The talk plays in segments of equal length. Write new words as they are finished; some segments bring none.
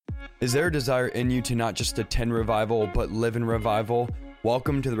Is there a desire in you to not just attend revival, but live in revival?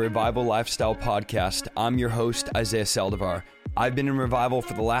 Welcome to the Revival Lifestyle Podcast. I'm your host, Isaiah Saldivar. I've been in revival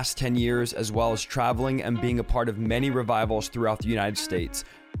for the last 10 years, as well as traveling and being a part of many revivals throughout the United States.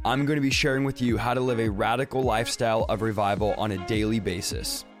 I'm going to be sharing with you how to live a radical lifestyle of revival on a daily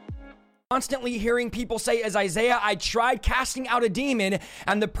basis. Constantly hearing people say, as Isaiah, I tried casting out a demon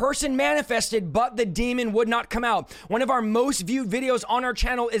and the person manifested, but the demon would not come out. One of our most viewed videos on our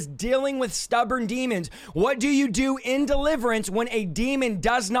channel is dealing with stubborn demons. What do you do in deliverance when a demon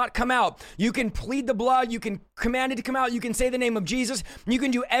does not come out? You can plead the blood, you can command it to come out, you can say the name of Jesus, you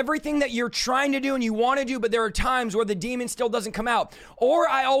can do everything that you're trying to do and you want to do, but there are times where the demon still doesn't come out. Or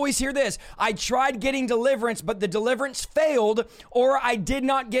I always hear this, I tried getting deliverance, but the deliverance failed, or I did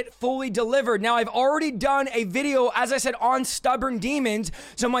not get fully delivered. Now, I've already done a video, as I said, on stubborn demons.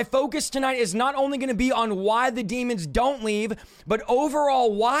 So my focus tonight is not only going to be on why the demons don't leave, but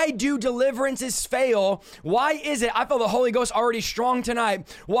overall, why do deliverances fail? Why is it? I feel the Holy Ghost already strong tonight.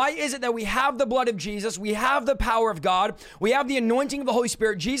 Why is it that we have the blood of Jesus? We have the power of God. We have the anointing of the Holy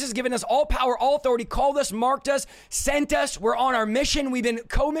Spirit. Jesus has given us all power, all authority, called us, marked us, sent us. We're on our mission. We've been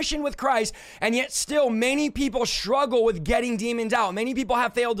co-missioned with Christ. And yet still many people struggle with getting demons out. Many people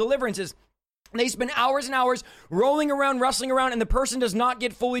have failed deliverances. They spend hours and hours rolling around, wrestling around, and the person does not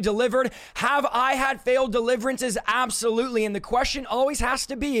get fully delivered. Have I had failed deliverances? Absolutely. And the question always has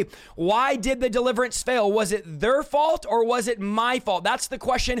to be, why did the deliverance fail? Was it their fault or was it my fault? That's the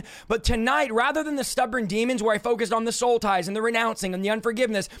question. But tonight, rather than the stubborn demons where I focused on the soul ties and the renouncing and the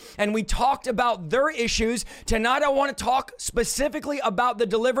unforgiveness, and we talked about their issues, tonight I want to talk specifically about the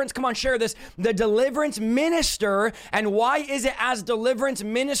deliverance. Come on, share this. The deliverance minister, and why is it as deliverance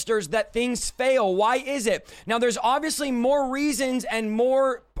ministers that things fail? Why is it? Now, there's obviously more reasons and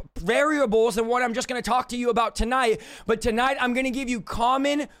more variables than what I'm just going to talk to you about tonight. But tonight, I'm going to give you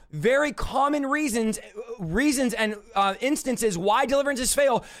very common reasons and instances why deliverances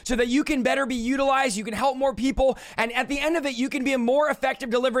fail so that you can better be utilized, you can help more people, and at the end of it, you can be a more effective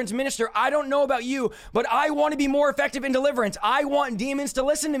deliverance minister. I don't know about you, but I want to be more effective in deliverance. I want demons to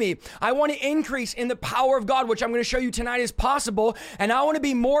listen to me. I want to increase in the power of God, which I'm going to show you tonight is possible, and I want to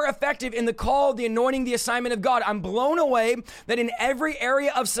be more effective in the call, the anointing, the assignment of God. I'm blown away that in every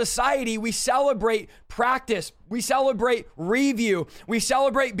area of society, we celebrate practice. We celebrate review. We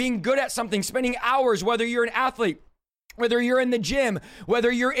celebrate being good at something, spending hours, whether you're an athlete, whether you're in the gym,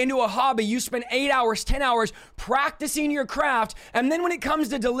 whether you're into a hobby, you spend 8 hours, 10 hours practicing your craft. And then when it comes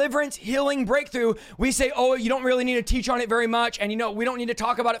to deliverance, healing, breakthrough, we say, oh, you don't really need to teach on it very much. And we don't need to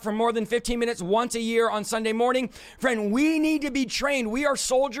talk about it for more than 15 minutes once a year on Sunday morning. Friend, we need to be trained. We are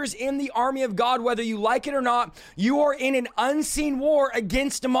soldiers in the army of God, whether you like it or not. You are in an unseen war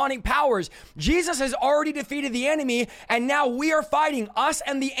against demonic powers. Jesus has already defeated the enemy, and now we are fighting. Us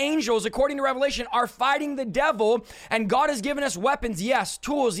and the angels, according to Revelation, are fighting the devil. And God has given us weapons, yes,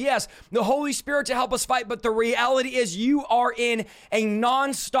 tools, yes, the Holy Spirit to help us fight, but the reality is you are in a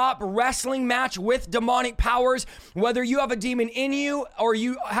non-stop wrestling match with demonic powers. Whether you have a demon in you or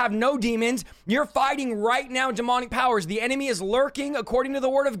you have no demons, you're fighting right now demonic powers. The enemy is lurking according to the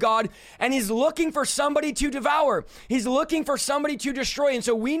word of God, and he's looking for somebody to devour. He's looking for somebody to destroy, and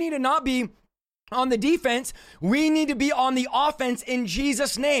so we need to not be on the defense, we need to be on the offense in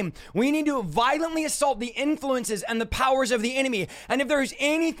Jesus' name. We need to violently assault the influences and the powers of the enemy. And if there's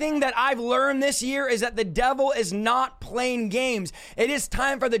anything that I've learned this year is that the devil is not playing games. It is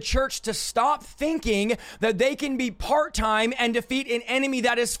time for the church to stop thinking that they can be part-time and defeat an enemy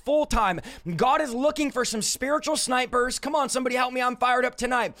that is full-time. God is looking for some spiritual snipers. Come on, somebody help me. I'm fired up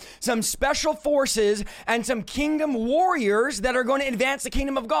tonight. Some special forces and some kingdom warriors that are going to advance the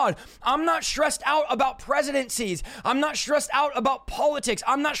kingdom of God. I'm not stressed out about presidencies. I'm not stressed out about politics.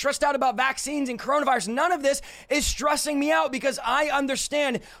 I'm not stressed out about vaccines and coronavirus. None of this is stressing me out because I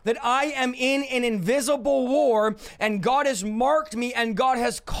understand that I am in an invisible war and God has marked me and God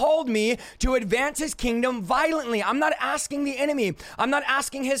has called me to advance his kingdom violently. I'm not asking the enemy. I'm not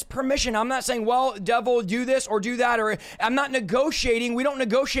asking his permission. I'm not saying, well, devil, do this or do that, or I'm not negotiating. We don't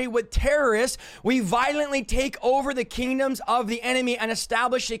negotiate with terrorists. We violently take over the kingdoms of the enemy and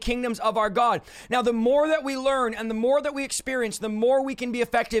establish the kingdoms of our God. Now, the more that we learn and the more that we experience, the more we can be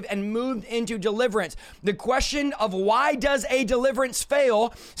effective and move into deliverance. The question of why does a deliverance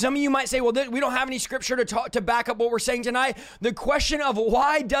fail? Some of you might say, well, we don't have any scripture to back up what we're saying tonight. The question of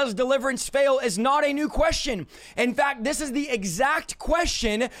why does deliverance fail is not a new question. In fact, this is the exact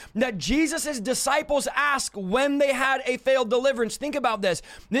question that Jesus' disciples asked when they had a failed deliverance. Think about this.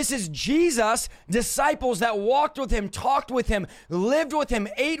 This is Jesus' disciples that walked with him, talked with him, lived with him,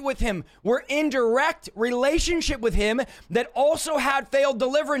 ate with him, were in in direct relationship with him that also had failed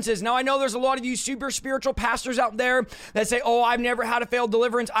deliverances. Now, I know there's a lot of you super spiritual pastors out there that say, oh, I've never had a failed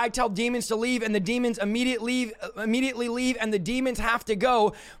deliverance. I tell demons to leave and the demons immediately leave and the demons have to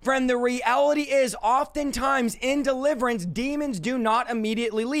go. Friend, the reality is oftentimes in deliverance, demons do not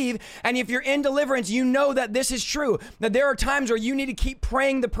immediately leave. And if you're in deliverance, you know that this is true, that there are times where you need to keep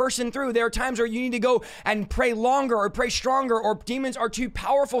praying the person through. There are times where you need to go and pray longer or pray stronger, or demons are too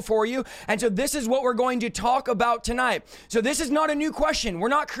powerful for you. And so this is what we're going to talk about tonight. So this is not a new question. We're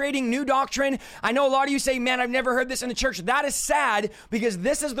not creating new doctrine. I know a lot of you say, man, I've never heard this in the church. That is sad, because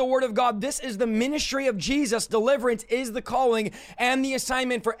this is the word of God. This is the ministry of Jesus. Deliverance is the calling and the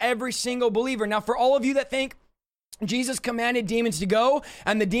assignment for every single believer. Now, for all of you that think Jesus commanded demons to go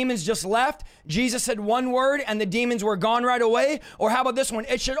and the demons just left, Jesus said one word and the demons were gone right away. Or how about this one?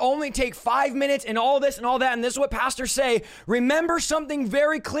 It should only take 5 minutes and all this and all that. And this is what pastors say. Remember something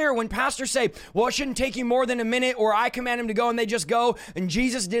very clear when pastors say, well, it shouldn't take you more than a minute, or I command them to go and they just go, and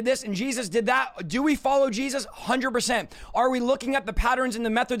Jesus did this and Jesus did that. Do we follow Jesus? 100%. Are we looking at the patterns and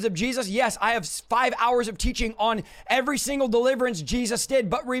the methods of Jesus? Yes, I have 5 hours of teaching on every single deliverance Jesus did.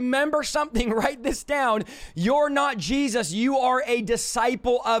 But remember something, write this down. You're not Jesus, you are a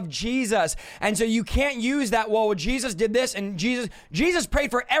disciple of Jesus. And so you can't use that, well, Jesus did this and Jesus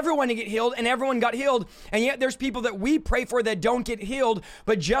prayed for everyone to get healed and everyone got healed. And yet there's people that we pray for that don't get healed.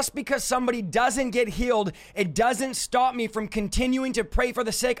 But just because somebody doesn't get healed, it doesn't stop me from continuing to pray for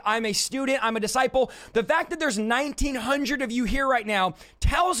the sick. I'm a student, I'm a disciple. The fact that there's 1,900 of you here right now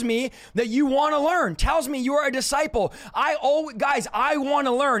tells me that you want to learn, tells me you are a disciple. I want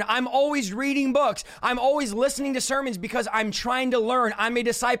to learn. I'm always reading books. I'm always listening to sermons because I'm trying to learn. I'm a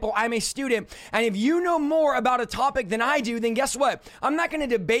disciple. I'm a student. And if you know more about a topic than I do, then guess what? I'm not going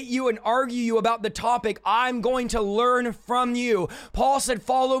to debate you and argue you about the topic. I'm going to learn from you. Paul said,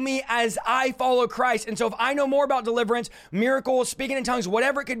 follow me as I follow Christ. And so if I know more about deliverance, miracles, speaking in tongues,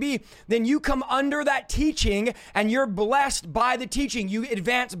 whatever it could be, then you come under that teaching and you're blessed by the teaching. You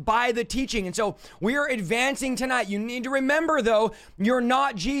advance by the teaching. And so we are advancing tonight. You need to remember, though, you're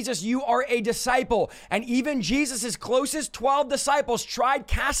not Jesus. You are a disciple. And even Jesus' closest 12 disciples tried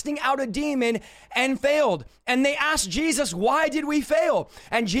casting out a demon and failed. And they asked Jesus, why did we fail?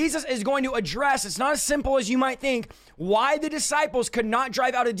 And Jesus is going to address, it's not as simple as you might think, why the disciples could not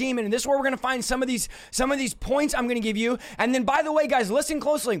drive out a demon. And this is where we're going to find some of these points I'm going to give you. And then, by the way, guys, listen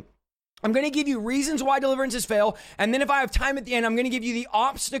closely. I'm going to give you reasons why deliverances fail. And then if I have time at the end, I'm going to give you the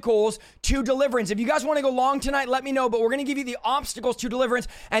obstacles to deliverance. If you guys want to go long tonight, let me know. But we're going to give you the obstacles to deliverance.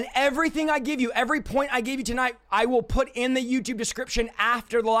 And everything I give you, every point I gave you tonight, I will put in the YouTube description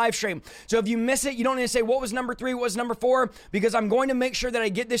after the live stream. So if you miss it, you don't need to say, what was number 3, what was number 4? Because I'm going to make sure that I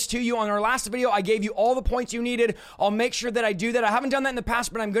get this to you. On our last video, I gave you all the points you needed. I'll make sure that I do that. I haven't done that in the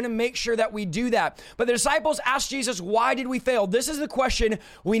past, but I'm going to make sure that we do that. But the disciples asked Jesus, why did we fail? This is the question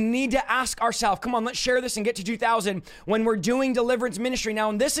we need to ask ourselves. Come on, let's share this and get to 2000 when we're doing deliverance ministry. Now,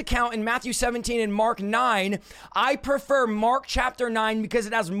 in this account in Matthew 17 and Mark 9, I prefer Mark chapter 9 because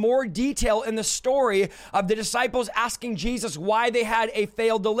it has more detail in the story of the disciples asking Jesus why they had a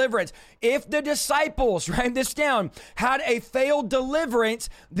failed deliverance. If the disciples, write this down, had a failed deliverance,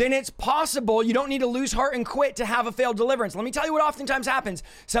 then it's possible you don't need to lose heart and quit to have a failed deliverance. Let me tell you what oftentimes happens.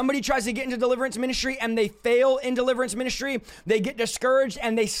 Somebody tries to get into deliverance ministry and they fail in deliverance ministry. They get discouraged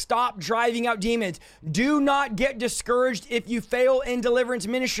and they stop driving out demons. Do not get discouraged if you fail in deliverance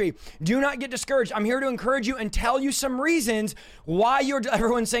ministry. Do not get discouraged. I'm here to encourage you and tell you some reasons why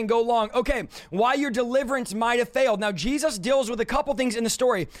everyone's saying go long. Okay, why your deliverance might have failed. Now, Jesus deals with a couple things in the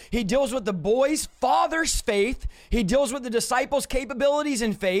story. He deals with the boy's father's faith. He deals with the disciples' capabilities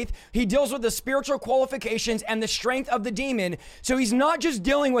in faith. He deals with the spiritual qualifications and the strength of the demon. So he's not just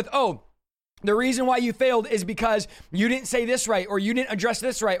dealing with, the reason why you failed is because you didn't say this right, or you didn't address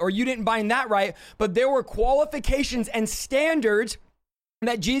this right, or you didn't bind that right. But there were qualifications and standards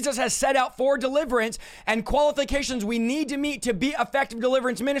that Jesus has set out for deliverance and qualifications we need to meet to be effective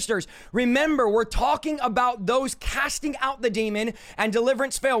deliverance ministers. Remember, we're talking about those casting out the demon and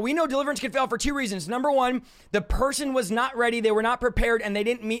deliverance fail. We know deliverance can fail for 2 reasons. Number 1, the person was not ready, they were not prepared, and they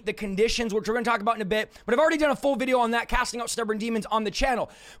didn't meet the conditions, which we're going to talk about in a bit. But I've already done a full video on that, casting out stubborn demons, on the channel.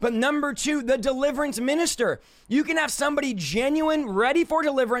 But number 2, the deliverance minister. You can have somebody genuine, ready for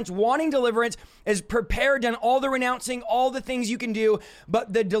deliverance, wanting deliverance, is prepared, done all the renouncing, all the things you can do,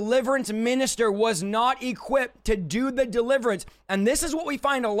 but the deliverance minister was not equipped to do the deliverance. And this is what we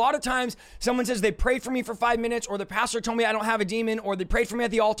find a lot of times. Someone says they prayed for me for 5 minutes, or the pastor told me I don't have a demon, or they prayed for me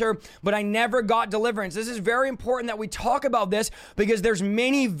at the altar, but I never got deliverance. This is very important that we talk about this because there's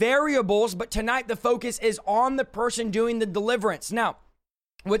many variables, but tonight the focus is on the person doing the deliverance. Now,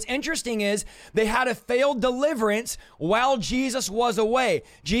 What's interesting is they had a failed deliverance while Jesus was away.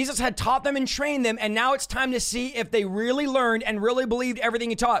 Jesus had taught them and trained them, and now it's time to see if they really learned and really believed everything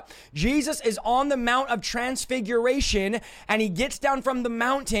he taught. Jesus is on the Mount of Transfiguration, and he gets down from the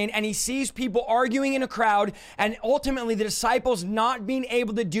mountain, and he sees people arguing in a crowd, and ultimately the disciples not being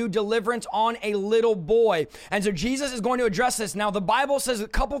able to do deliverance on a little boy. And so Jesus is going to address this. Now, the Bible says a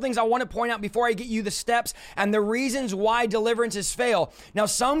couple things I want to point out before I get you the steps and the reasons why deliverances fail. Now,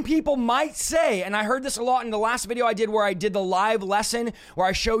 some people might say, and I heard this a lot in the last video I did where I did the live lesson where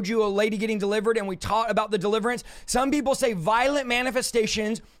I showed you a lady getting delivered and we taught about the deliverance. Some people say violent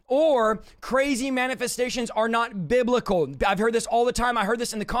manifestations or crazy manifestations are not biblical. I've heard this all the time. I heard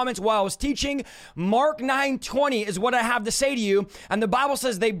this in the comments while I was teaching. Mark 9:20 is what I have to say to you. And the Bible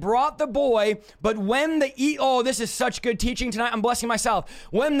says they brought the boy, but when this is such good teaching tonight. I'm blessing myself.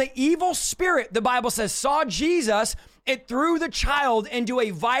 When the evil spirit, the Bible says, saw Jesus, it threw the child into a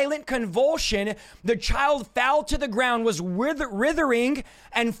violent convulsion. The child fell to the ground, was writhing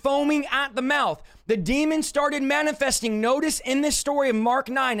and foaming at the mouth. The demon started manifesting. Notice in this story of Mark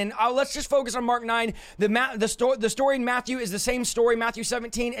 9, and let's just focus on Mark 9. The story in Matthew is the same story, Matthew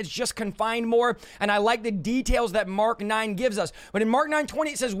 17. It's just confined more, and I like the details that Mark 9 gives us. But in Mark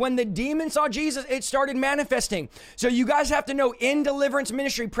 9:20, it says, when the demon saw Jesus, it started manifesting. So you guys have to know, in deliverance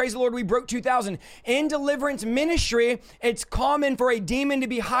ministry, praise the Lord, we broke 2,000. In deliverance ministry, it's common for a demon to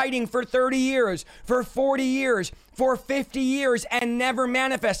be hiding for 30 years, for 40 years, for 50 years and never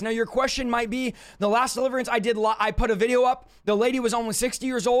manifest. Now, your question might be, the last deliverance I did, I put a video up. The lady was almost 60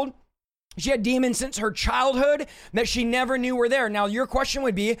 years old. She had demons since her childhood that she never knew were there. Now, your question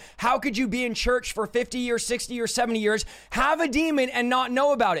would be, how could you be in church for 50 years, 60 years, 70 years, have a demon and not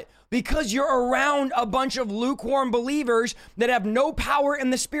know about it? Because you're around a bunch of lukewarm believers that have no power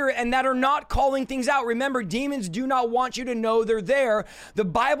in the spirit and that are not calling things out. Remember, demons do not want you to know they're there. The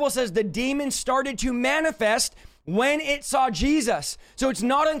Bible says the demons started to manifest when it saw Jesus. So it's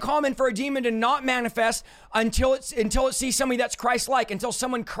not uncommon for a demon to not manifest until it sees somebody that's Christ-like, until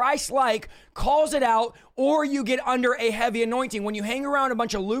someone Christ-like calls it out, or you get under a heavy anointing. When you hang around a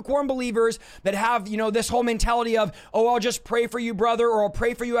bunch of lukewarm believers that have, this whole mentality of, oh, I'll just pray for you, brother, or I'll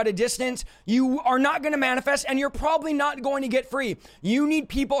pray for you at a distance, you are not going to manifest, and you're probably not going to get free. You need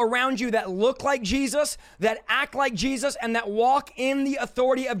people around you that look like Jesus, that act like Jesus, and that walk in the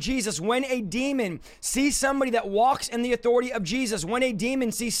authority of Jesus. When a demon sees somebody that walks in the authority of Jesus, when a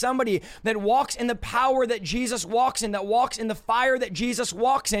demon sees somebody that walks in the power that Jesus walks in, that walks in the fire that Jesus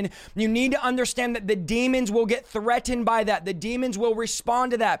walks in, you need to understand that the demons will get threatened by that. The demons will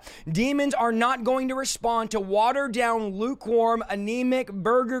respond to that. Demons are not going to respond to watered down, lukewarm, anemic,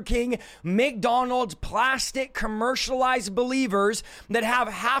 Burger King, McDonald's, plastic, commercialized believers that have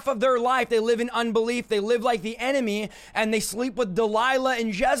half of their life they live in unbelief. They live like the enemy, and they sleep with Delilah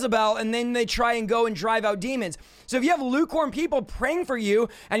and Jezebel, and then they try and go and drive out demons. So if you have lukewarm people praying for you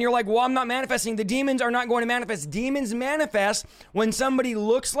and you're like, well, I'm not manifesting, the demons are not going to manifest. Demons manifest when somebody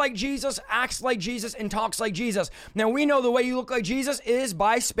looks like Jesus, acts like Jesus, and talks like Jesus. Now, we know the way you look like Jesus is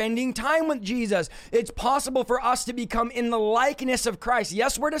by spending time with Jesus. It's possible for us to become in the likeness of Christ.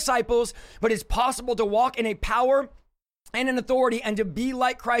 Yes, we're disciples, but it's possible to walk in a power and an authority and to be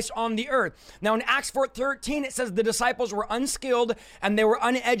like Christ on the earth. Now, in Acts 4:13, it says the disciples were unskilled and they were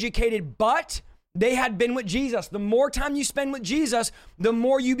uneducated, but they had been with Jesus. The more time you spend with Jesus, the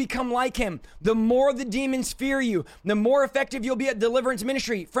more you become like him. The more the demons fear you. The more effective you'll be at deliverance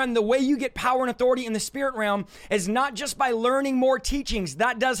ministry. Friend, the way you get power and authority in the spirit realm is not just by learning more teachings.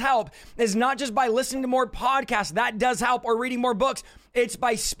 That does help. It's not just by listening to more podcasts. That does help, or reading more books. It's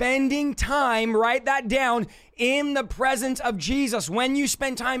by spending time, write that down, in the presence of Jesus. When you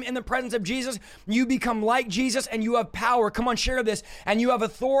spend time in the presence of Jesus, you become like Jesus and you have power. Come on, share this. And you have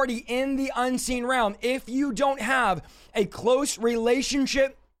authority in the unseen realm. If you don't have a close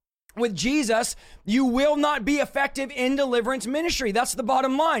relationship with Jesus, you will not be effective in deliverance ministry. That's the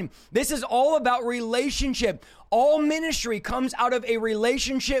bottom line. This is all about relationship. All ministry comes out of a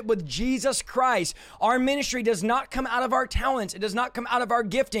relationship with Jesus Christ. Our ministry does not come out of our talents. It does not come out of our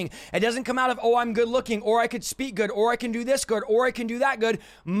gifting. It doesn't come out of, oh, I'm good looking, or I could speak good, or I can do this good, or I can do that good.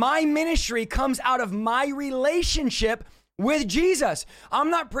 My ministry comes out of my relationship with Jesus. I'm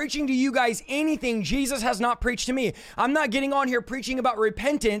not preaching to you guys anything Jesus has not preached to me. I'm not getting on here preaching about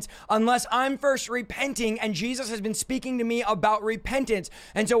repentance unless I'm first repenting and Jesus has been speaking to me about repentance.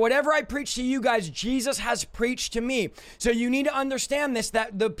 And so whatever I preach to you guys, Jesus has preached to me. So you need to understand this,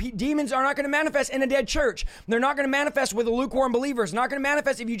 that the demons are not going to manifest in a dead church. They're not going to manifest with a lukewarm believers. Not going to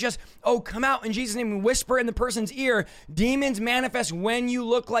manifest if you just, come out in Jesus' name and whisper in the person's ear. Demons manifest when you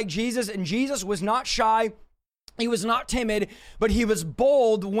look like Jesus, and Jesus was not shy. He was not timid, but he was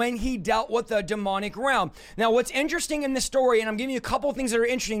bold when he dealt with the demonic realm. Now, what's interesting in this story, and I'm giving you a couple of things that are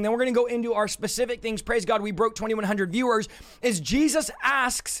interesting, then we're going to go into our specific things. Praise God, we broke 2,100 viewers, is Jesus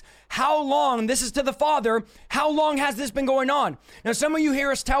asks, how long, this is to the Father, how long has this been going on? Now, some of you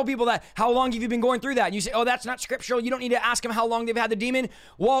hear us tell people that, how long have you been going through that? And you say, oh, that's not scriptural. You don't need to ask them how long they've had the demon.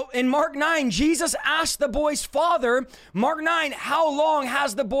 Well, in Mark 9, Jesus asked the boy's father, Mark 9, how long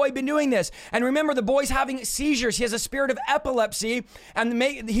has the boy been doing this? And remember, the boy's having seizures. He has a spirit of epilepsy, and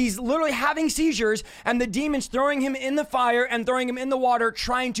he's literally having seizures, and the demon's throwing him in the fire and throwing him in the water,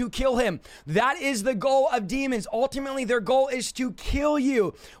 trying to kill him. That is the goal of demons. Ultimately, their goal is to kill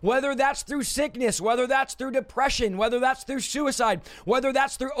you, whether that's through sickness, whether that's through depression, whether that's through suicide, whether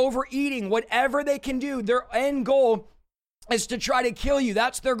that's through overeating, whatever they can do, their end goal is to try to kill you.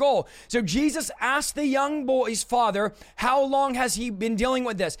 That's their goal. So Jesus asked the young boy's father, how long has he been dealing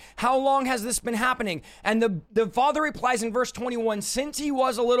with this? How long has this been happening? And the father replies in verse 21, since he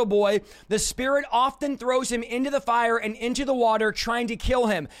was a little boy, the spirit often throws him into the fire and into the water, trying to kill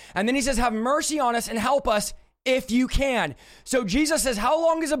him. And then he says, have mercy on us and help us if you can. So Jesus says, how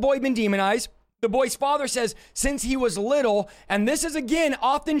long has a boy been demonized? The boy's father says, since he was little. And this is, again,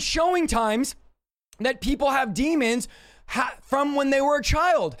 often showing times that people have demons from when they were a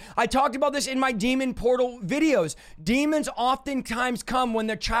child. I talked about this in my demon portal videos. Demons oftentimes come when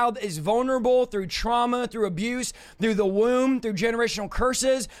the child is vulnerable through trauma, through abuse, through the womb, through generational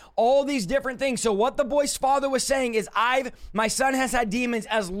curses, all these different things. So what the boy's father was saying is, my son has had demons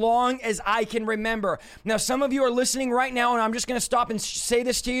as long as I can remember. Now, some of you are listening right now, and I'm just going to stop and say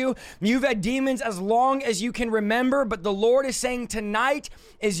this to you. You've had demons as long as you can remember, but the Lord is saying tonight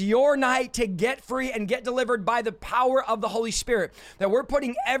is your night to get free and get delivered by the power of the Holy Spirit. That we're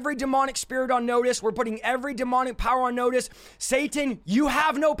putting every demonic spirit on notice. We're putting every demonic power on notice. Satan, you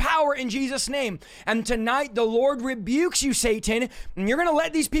have no power in Jesus' name. And tonight, the Lord rebukes you, Satan, and you're going to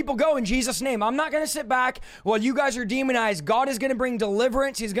let these people go in Jesus' name. I'm not going to sit back while you guys are demonized. God is going to bring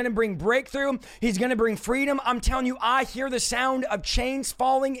deliverance. He's going to bring breakthrough. He's going to bring freedom. I'm telling you, I hear the sound of chains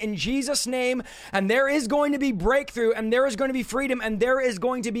falling in Jesus' name, and there is going to be breakthrough, and there is going to be freedom, and there is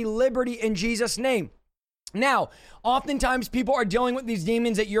going to be liberty in Jesus' name. Now, oftentimes people are dealing with these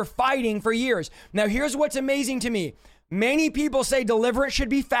demons that you're fighting for years. Now, here's what's amazing to me. Many people say deliverance should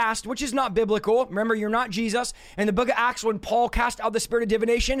be fast, which is not biblical. Remember, you're not Jesus. In the book of Acts, when Paul cast out the spirit of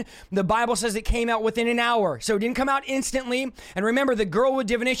divination, the Bible says it came out within an hour. So it didn't come out instantly. And remember, the girl with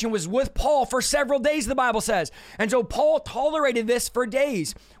divination was with Paul for several days, the Bible says. And so Paul tolerated this for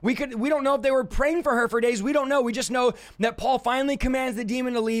days. We don't know if they were praying for her for days. We don't know. We just know that Paul finally commands the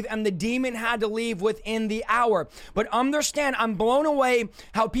demon to leave, and the demon had to leave within the hour. But understand, I'm blown away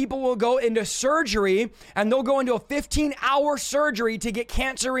how people will go into surgery, and they'll go into a 15-hour surgery to get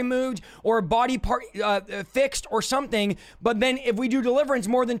cancer removed or a body part fixed or something. But then if we do deliverance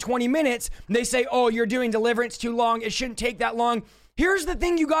more than 20 minutes, they say, oh, you're doing deliverance too long. It shouldn't take that long. Here's the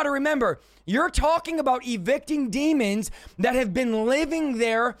thing you got to remember. You're talking about evicting demons that have been living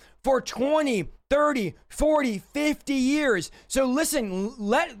there for 20, 30, 40, 50 years. So listen,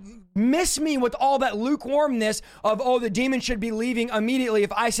 miss me with all that lukewarmness of, oh, the demon should be leaving immediately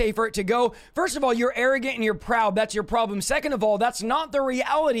if I say for it to go. First of all, you're arrogant and you're proud. That's your problem. Second of all, that's not the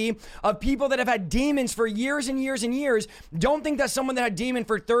reality of people that have had demons for years and years and years. Don't think that someone that had demon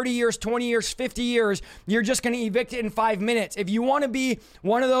for 30 years, 20 years, 50 years, you're just going to evict it in 5 minutes. If you want to be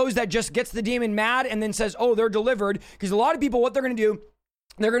one of those that just gets the demon mad and then says, oh, they're delivered, because a lot of people, what they're going to do,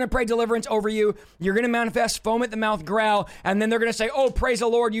 they're going to pray deliverance over you. You're going to manifest foam at the mouth, growl, and then they're going to say, oh, praise the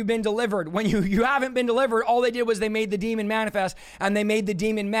Lord, you've been delivered. When you haven't been delivered, all they did was they made the demon manifest and they made the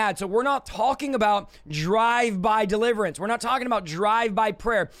demon mad. So we're not talking about drive-by deliverance. We're not talking about drive-by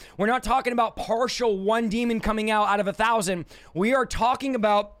prayer. We're not talking about partial one demon coming out of 1,000. We are talking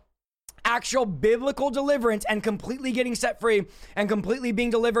about actual biblical deliverance and completely getting set free and completely being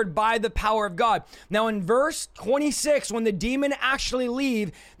delivered by the power of God. Now in verse 26, when the demon actually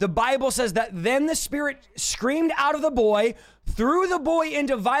leave, the Bible says that then the spirit screamed out of the boy, threw the boy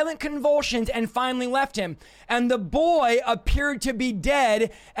into violent convulsions, and finally left him. And the boy appeared to be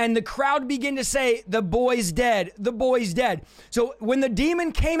dead, and the crowd began to say, the boy's dead, the boy's dead. So when the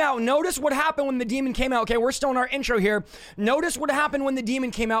demon came out, notice what happened when the demon came out. Okay, we're still in our intro here. Notice what happened when the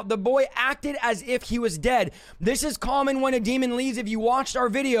demon came out. The boy acted as if he was dead. This is common when a demon leaves. If you watched our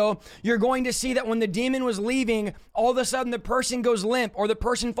video, you're going to see that when the demon was leaving, all of a sudden the person goes limp or the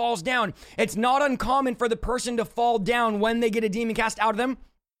person falls down. It's not uncommon for the person to fall down when they get a demon cast out of them.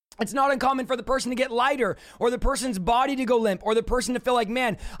 It's not uncommon for the person to get lighter, or the person's body to go limp, or the person to feel like,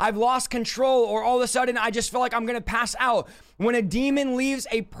 man, I've lost control, or all of a sudden I just feel like I'm going to pass out. When a demon leaves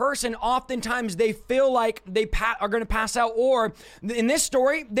a person, oftentimes they feel like they are going to pass out, or in this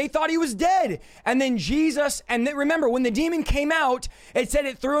story, they thought he was dead. And then Jesus, and remember, when the demon came out, it said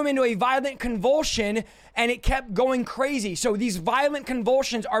it threw him into a violent convulsion, and it kept going crazy. So these violent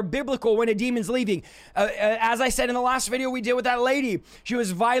convulsions are biblical when a demon's leaving. As I said in the last video we did with that lady, she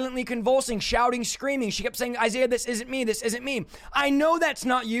was violently convulsing, shouting, screaming. She kept saying, Isaiah, this isn't me. This isn't me. I know that's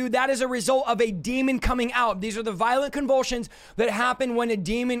not you. That is a result of a demon coming out. These are the violent convulsions that happen when a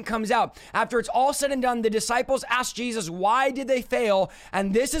demon comes out. After it's all said and done, the disciples asked Jesus, why did they fail?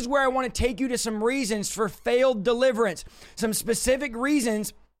 And this is where I want to take you to some reasons for failed deliverance, some specific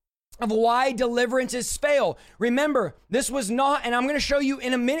reasons of why deliverances fail. Remember, this was not, and I'm going to show you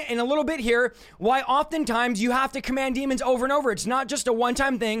in a little bit here, why oftentimes you have to command demons over and over. It's not just a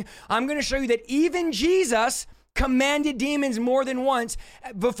one-time thing. I'm going to show you that even Jesus commanded demons more than once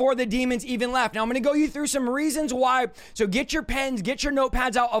before the demons even left. Now, I'm going to go you through some reasons why. So get your pens, get your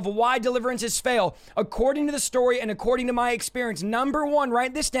notepads out of why deliverances fail, according to the story and according to my experience. Number one,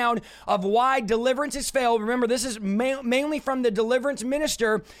 write this down of why deliverances fail. Remember, this is mainly from the deliverance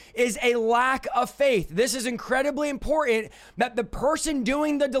minister, is a lack of faith. This is incredibly important that the person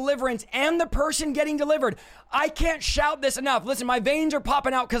doing the deliverance and the person getting delivered, I can't shout this enough. Listen, my veins are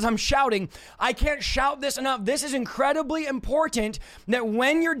popping out because I'm shouting. I can't shout this enough. This is incredibly important that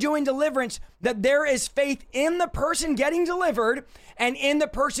when you're doing deliverance, that there is faith in the person getting delivered and in the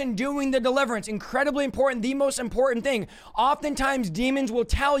person doing the deliverance. Incredibly important. The most important thing. Oftentimes, demons will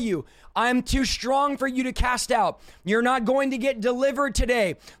tell you, I'm too strong for you to cast out. You're not going to get delivered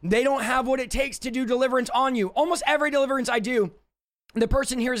today. They don't have what it takes to do deliverance on you. Almost every deliverance I do, the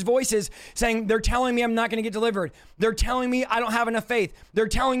person hears voices saying, they're telling me I'm not going to get delivered. They're telling me I don't have enough faith. They're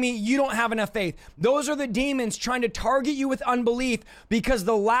telling me you don't have enough faith. Those are the demons trying to target you with unbelief, because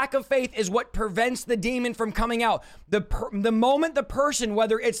the lack of faith is what prevents the demon from coming out. The moment the person,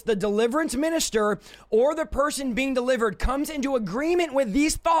 whether it's the deliverance minister or the person being delivered, comes into agreement with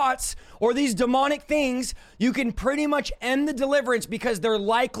these thoughts or these demonic things, you can pretty much end the deliverance, because they're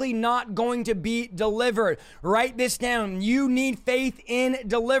likely not going to be delivered. Write this down. You need faith in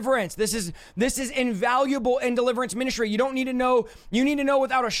deliverance. This is invaluable in deliverance ministry. You need to know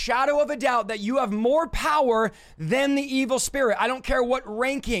without a shadow of a doubt that you have more power than the evil spirit. I don't care what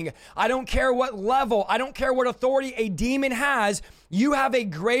ranking, I don't care what level, I don't care what authority a demon has. You have a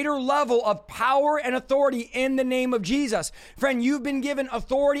greater level of power and authority in the name of Jesus. Friend, you've been given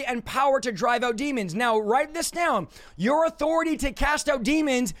authority and power to drive out demons. Now, write this down. Your authority to cast out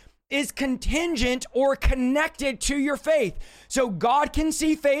demons is contingent or connected to your faith. So God can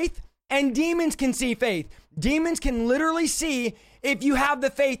see faith and demons can see faith. Demons can literally see if you have the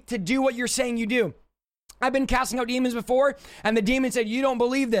faith to do what you're saying you do. I've been casting out demons before, and the demon said, you don't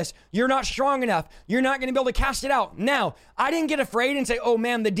believe this. You're not strong enough. You're not going to be able to cast it out. Now, I didn't get afraid and say, oh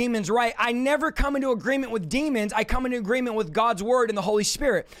man, the demon's right. I never come into agreement with demons. I come into agreement with God's word and the Holy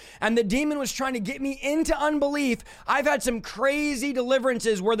Spirit. And the demon was trying to get me into unbelief. I've had some crazy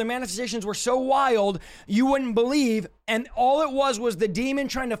deliverances where the manifestations were so wild, you wouldn't believe. And all it was the demon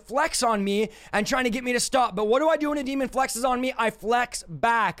trying to flex on me and trying to get me to stop. But what do I do when a demon flexes on me? I flex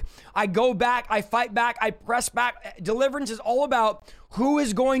back. I go back. I fight back. I press back. Deliverance is all about who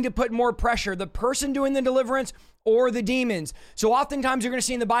is going to put more pressure, the person doing the deliverance or the demons. So oftentimes you're going to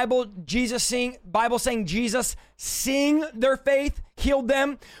see in the Bible, saying Jesus seeing their faith healed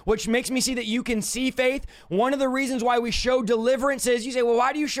them, which makes me see that you can see faith. One of the reasons why we show deliverances, you say, well,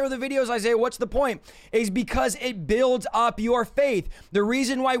 why do you show the videos, Isaiah? What's the point? Is because it builds up your faith. The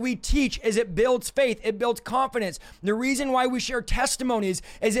reason why we teach is it builds faith. It builds confidence. The reason why we share testimonies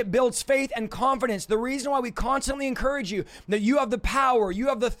is it builds faith and confidence. The reason why we constantly encourage you that you have the power, you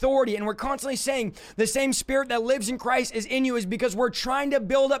have the authority, and we're constantly saying the same spirit that lives in Christ is in you is because we're trying to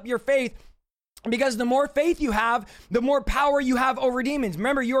build up your faith. Because the more faith you have, the more power you have over demons.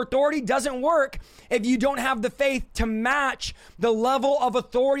 Remember, your authority doesn't work if you don't have the faith to match the level of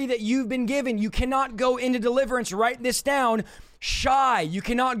authority that you've been given. You cannot go into deliverance, write this down, shy. You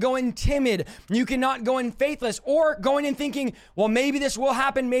cannot go in timid. You cannot go in faithless, or going in thinking, well, maybe this will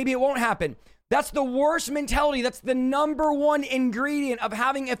happen, maybe it won't happen. That's the worst mentality. That's the number one ingredient of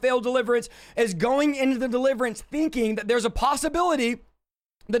having a failed deliverance, is going into the deliverance thinking that there's a possibility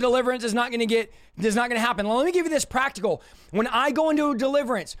the deliverance is not going to happen. Well, let me give you this practical. When I go into a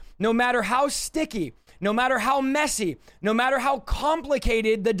deliverance, no matter how sticky, no matter how messy, no matter how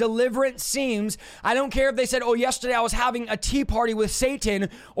complicated the deliverance seems. I don't care if they said, oh, yesterday I was having a tea party with Satan,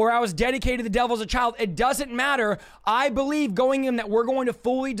 or I was dedicated to the devil as a child. It doesn't matter. I believe going in that we're going to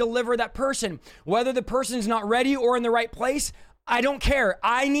fully deliver that person. Whether the person's not ready or in the right place, I don't care.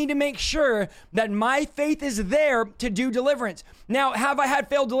 I need to make sure that my faith is there to do deliverance. Now, have I had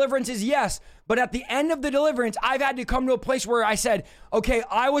failed deliverances? Yes. But at the end of the deliverance, I've had to come to a place where I said, okay,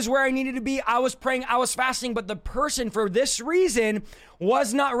 I was where I needed to be. I was praying, I was fasting, but the person for this reason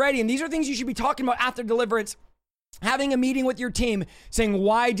was not ready. And these are things you should be talking about after deliverance. Having a meeting with your team saying,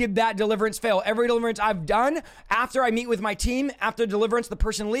 why did that deliverance fail? Every deliverance I've done, after I meet with my team, after deliverance, the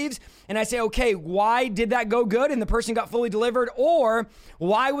person leaves, and I say, okay, why did that go good and the person got fully delivered? Or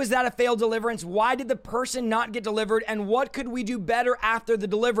why was that a failed deliverance? Why did the person not get delivered? And what could we do better after the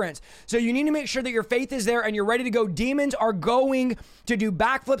deliverance? So you need to make sure that your faith is there and you're ready to go. Demons are going to do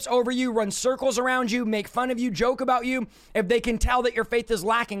backflips over you, run circles around you, make fun of you, joke about you. If they can tell that your faith is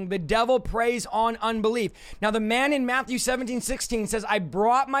lacking, the devil preys on unbelief. Now, the man in Matthew 17:16 says, I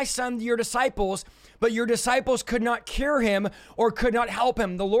brought my son to your disciples, but your disciples could not cure him or could not help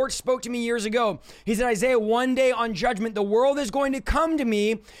him. The Lord spoke to me years ago. He said, Isaiah, one day on judgment, the world is going to come to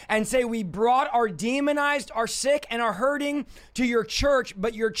me and say, we brought our demonized, our sick, and our hurting to your church,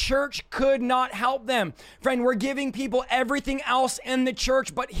 but your church could not help them. Friend, we're giving people everything else in the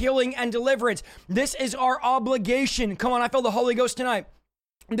church but healing and deliverance. This is our obligation. Come on, I feel the Holy Ghost tonight.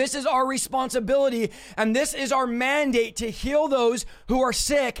 This is our responsibility, and this is our mandate to heal those who are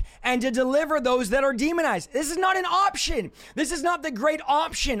sick and to deliver those that are demonized. This is not an option. This is not the great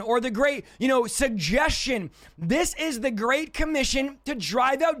option or the great, suggestion. This is the great commission to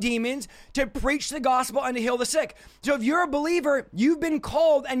drive out demons, to preach the gospel, and to heal the sick. So if you're a believer, you've been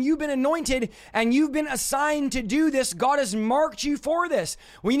called and you've been anointed and you've been assigned to do this. God has marked you for this.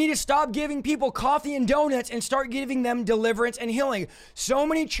 We need to stop giving people coffee and donuts and start giving them deliverance and healing. So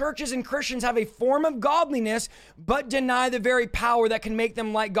many churches and Christians have a form of godliness, but deny the very power that can make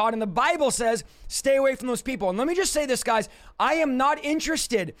them like God. And the Bible says, stay away from those people. And let me just say this, guys. I am not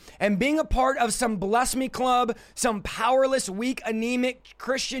interested in being a part of some bless me club, some powerless, weak, anemic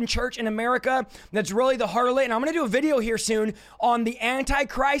Christian church in America that's really the harlot. And I'm going to do a video here soon on the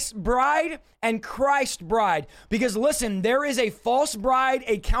Antichrist bride and Christ bride. Because listen, there is a false bride,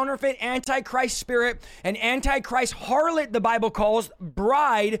 a counterfeit Antichrist spirit, an Antichrist harlot, the Bible calls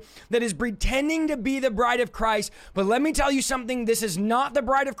bride, that is pretending to be the bride of Christ. But let me tell you something, this is not the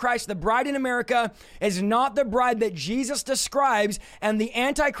bride of Christ. The bride in America is not the bride that Jesus describes. And the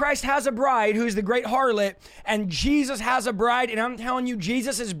Antichrist has a bride who's the great harlot, and Jesus has a bride. And I'm telling you,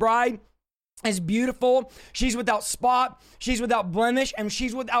 Jesus' bride is beautiful. She's without spot, she's without blemish, and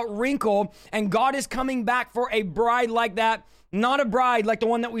she's without wrinkle. And God is coming back for a bride like that. Not a bride like the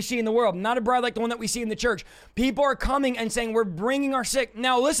one that we see in the world. Not a bride like the one that we see in the church. People are coming and saying, we're bringing our sick.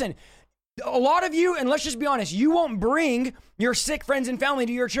 Now listen, a lot of you, and let's just be honest, you won't bring your sick friends and family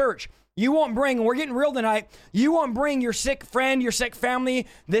to your church. You won't bring, and we're getting real tonight, you won't bring your sick friend, your sick family,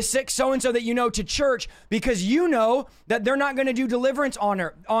 this sick so-and-so that you know to church, because you know that they're not going to do deliverance on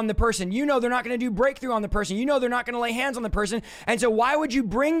the person. You know they're not going to do breakthrough on the person. You know they're not going to lay hands on the person. And so why would you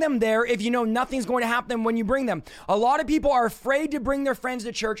bring them there if you know nothing's going to happen when you bring them? A lot of people are afraid to bring their friends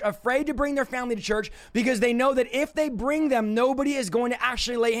to church, afraid to bring their family to church, because they know that if they bring them, nobody is going to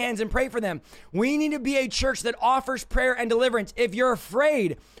actually lay hands and pray for them. We need to be a church that offers prayer and deliverance. If you're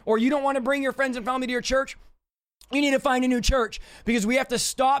afraid or you don't want to bring your friends and family to your church, you need to find a new church, because we have to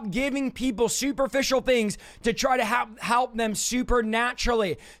stop giving people superficial things to try to help them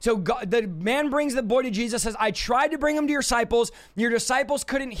supernaturally. So God, the man brings the boy to Jesus, says, I tried to bring him to your disciples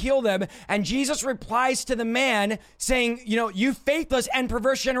couldn't heal them. And Jesus replies to the man saying, you faithless and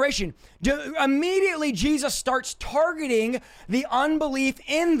perverse generation. Immediately Jesus starts targeting the unbelief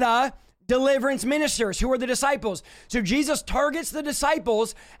in the deliverance ministers, who are the disciples. So Jesus targets the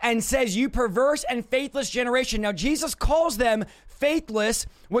disciples and says, you perverse and faithless generation. Now Jesus calls them faithless,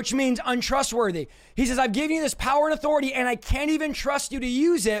 which means untrustworthy. He says, I've given you this power and authority, and I can't even trust you to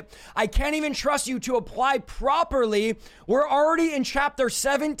use it. I can't even trust you to apply properly. We're already in chapter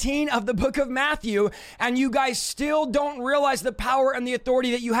 17 of the book of Matthew, and you guys still don't realize the power and the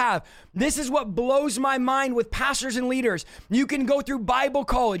authority that you have. This is what blows my mind with pastors and leaders. You can go through Bible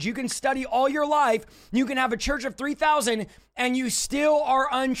college. You can study all your life. You can have a church of 3,000, and you still are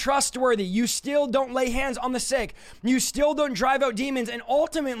untrustworthy. You still don't lay hands on the sick. You still don't drive out demons. And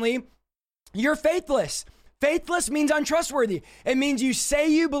ultimately, you're faithless. Faithless means untrustworthy. It means you say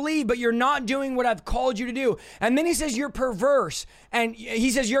you believe, but you're not doing what I've called you to do. And then he says you're perverse. And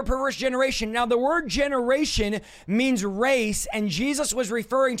he says you're a perverse generation. Now, the word generation means race. And Jesus was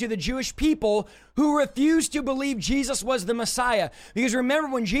referring to the Jewish people who refused to believe Jesus was the Messiah. Because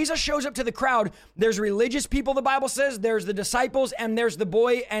remember, when Jesus shows up to the crowd, there's religious people, the Bible says, there's the disciples, and there's the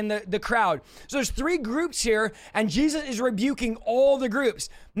boy and the crowd. So there's three groups here, and Jesus is rebuking all the groups.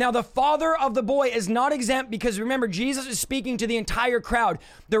 Now, the father of the boy is not exempt because remember, Jesus is speaking to the entire crowd.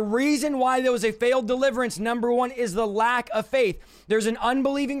 The reason why there was a failed deliverance, number one, is the lack of faith. There's an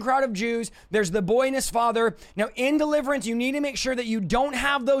unbelieving crowd of Jews. There's the boy and his father. Now, in deliverance, you need to make sure that you don't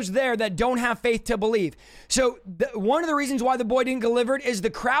have those there that don't have faith to believe. So one of the reasons why the boy didn't get delivered is the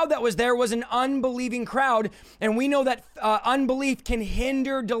crowd that was there was an unbelieving crowd. And we know that unbelief can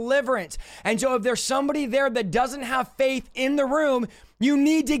hinder deliverance. And so if there's somebody there that doesn't have faith in the room, you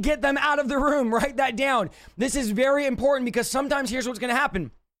need to get them out of the room. Write that down. This is very important because sometimes here's what's going to happen.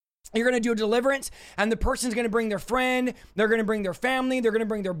 You're going to do a deliverance and the person's going to bring their friend, they're going to bring their family, they're going to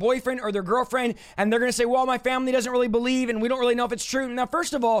bring their boyfriend or their girlfriend, and they're going to say, well, my family doesn't really believe and we don't really know if it's true. Now,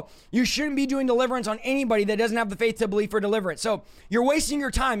 first of all, you shouldn't be doing deliverance on anybody that doesn't have the faith to believe for deliverance. So you're wasting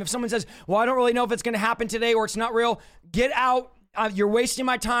your time. If someone says, well, I don't really know if it's going to happen today or it's not real, get out. You're wasting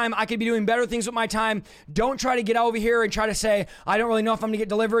my time. I could be doing better things with my time. Don't try to get over here and try to say, I don't really know if I'm going to get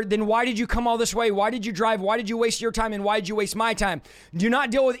delivered. Then why did you come all this way? Why did you drive? Why did you waste your time? And why did you waste my time? Do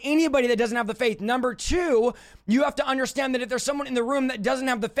not deal with anybody that doesn't have the faith. Number two, you have to understand that if there's someone in the room that doesn't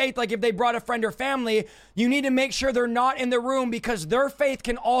have the faith, like if they brought a friend or family, you need to make sure they're not in the room because their faith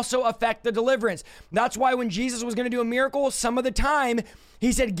can also affect the deliverance. That's why when Jesus was going to do a miracle, some of the time,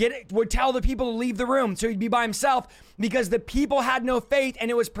 he said, would tell the people to leave the room. So he'd be by himself because the people had no faith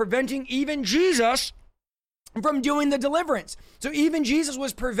and it was preventing even Jesus from doing the deliverance. So even Jesus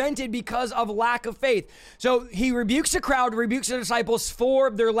was prevented because of lack of faith. So he rebukes the crowd, rebukes the disciples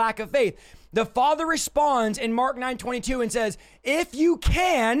for their lack of faith. The Father responds in Mark 9:22 and says, if you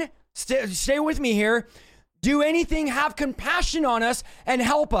can, stay with me here, do anything, have compassion on us and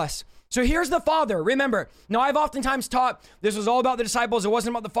help us. So here's the Father. Remember, now I've oftentimes taught this was all about the disciples. It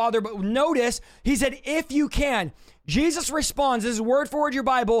wasn't about the Father, but notice he said, if you can. Jesus responds, this is word for word your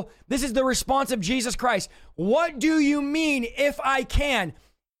Bible. This is the response of Jesus Christ. What do you mean if I can?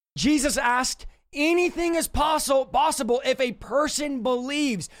 Jesus asked, anything is possible if a person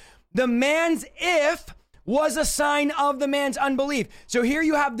believes. The man's if was a sign of the man's unbelief. So here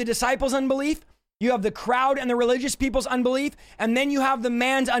you have the disciples' unbelief. You have the crowd and the religious people's unbelief, and then you have the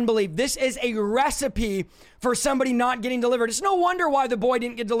man's unbelief. This is a recipe for somebody not getting delivered. It's no wonder why the boy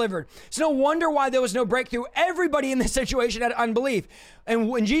didn't get delivered. It's no wonder why there was no breakthrough. Everybody in this situation had unbelief. And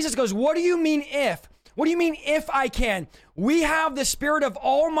when Jesus goes, what do you mean if? What do you mean if I can? We have the Spirit of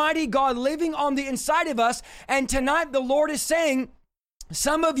Almighty God living on the inside of us, and tonight the Lord is saying,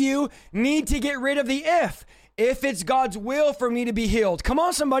 some of you need to get rid of the if. If it's God's will for me to be healed. Come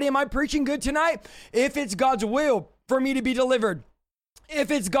on, somebody. Am I preaching good tonight? If it's God's will for me to be delivered. If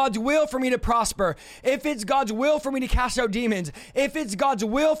it's God's will for me to prosper, if it's God's will for me to cast out demons, if it's God's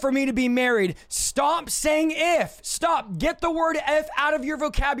will for me to be married, stop saying if. Stop. Get the word if out of your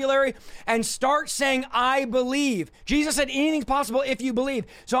vocabulary and start saying, I believe. Jesus said anything's possible if you believe.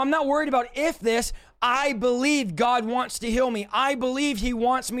 So I'm not worried about if this. I believe God wants to heal me. I believe he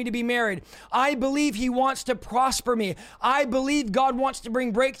wants me to be married. I believe he wants to prosper me. I believe God wants to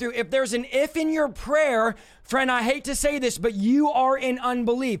bring breakthrough. If there's an if in your prayer, friend, I hate to say this, but you are in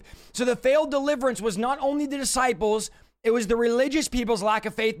unbelief. So the failed deliverance was not only the disciples, it was the religious people's lack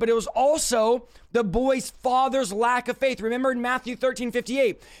of faith, but it was also the boy's father's lack of faith. Remember in Matthew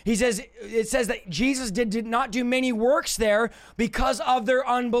 13:58, it says that Jesus did not do many works there because of their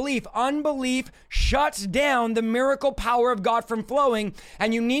unbelief. Unbelief shuts down the miracle power of God from flowing.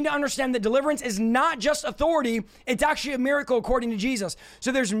 And you need to understand that deliverance is not just authority. It's actually a miracle according to Jesus.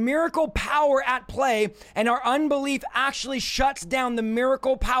 So there's miracle power at play, and our unbelief actually shuts down the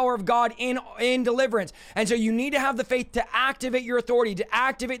miracle power of God in deliverance. And so you need to have the faith to activate your authority, to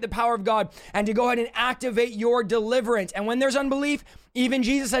activate the power of God, and to go ahead and activate your deliverance. And when there's unbelief, even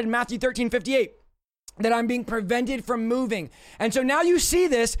Jesus said in Matthew 13:58, that I'm being prevented from moving. And so now you see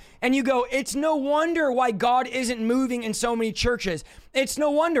this and you go, it's no wonder why God isn't moving in so many churches. It's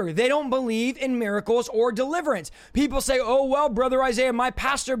no wonder they don't believe in miracles or deliverance. People say, oh, well, Brother Isaiah, my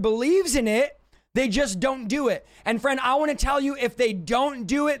pastor believes in it. They just don't do it. And friend, I want to tell you, if they don't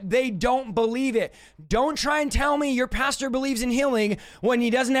do it, they don't believe it. Don't try and tell me your pastor believes in healing when he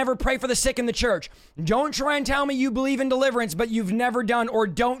doesn't ever pray for the sick in the church. Don't try and tell me you believe in deliverance, but you've never done or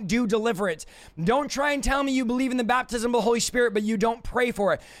don't do deliverance. Don't try and tell me you believe in the baptism of the Holy Spirit, but you don't pray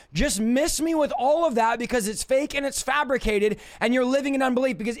for it. Just miss me with all of that because it's fake and it's fabricated and you're living in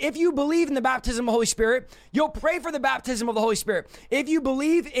unbelief. Because if you believe in the baptism of the Holy Spirit, you'll pray for the baptism of the Holy Spirit. If you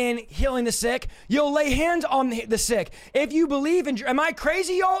believe in healing the sick, You'll lay hands on the sick. If you believe in, am I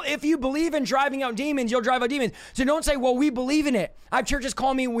crazy, y'all? If you believe in driving out demons, you'll drive out demons. So don't say, well, we believe in it. I have churches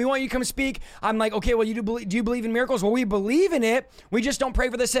call me, we want you to come speak. I'm like, okay, well, do you believe in miracles? Well, we believe in it. We just don't pray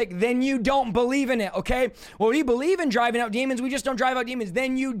for the sick. Then you don't believe in it, okay? Well, we believe in driving out demons. We just don't drive out demons.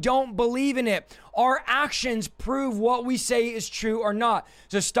 Then you don't believe in it. Our actions prove what we say is true or not.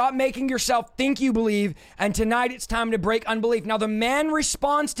 So stop making yourself think you believe, and tonight it's time to break unbelief. Now, the man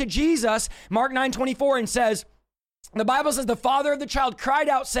responds to Jesus, Mark 9:24, and says, the Bible says, the father of the child cried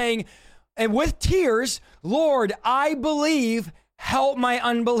out saying, and with tears, Lord, I believe, help my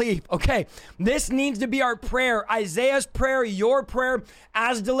unbelief. Okay, this needs to be our prayer. Isaiah's prayer, your prayer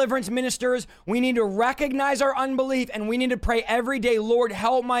as deliverance ministers. We need to recognize our unbelief, and we need to pray every day, Lord,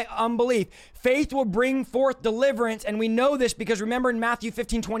 help my unbelief. Faith will bring forth deliverance, and we know this because remember in Matthew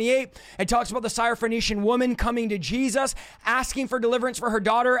 15:28, it talks about the Syrophoenician woman coming to Jesus, asking for deliverance for her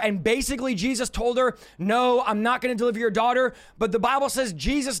daughter, and basically Jesus told her, no, I'm not going to deliver your daughter, but the Bible says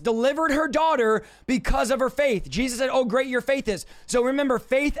Jesus delivered her daughter because of her faith. Jesus said, oh, great your faith is. So remember,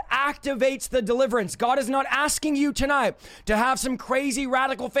 faith activates the deliverance. God is not asking you tonight to have some crazy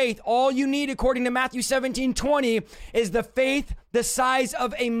radical faith. All you need, according to Matthew 17:20, is the faith the size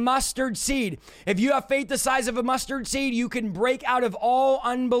of a mustard seed. If you have faith the size of a mustard seed, you can break out of all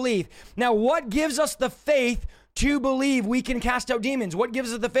unbelief. Now, what gives us the faith to believe we can cast out demons? What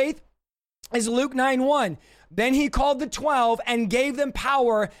gives us the faith? Is Luke 9:1. Then he called the 12 and gave them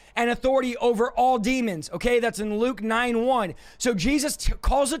power and authority over all demons. Okay, that's in Luke 9:1. So Jesus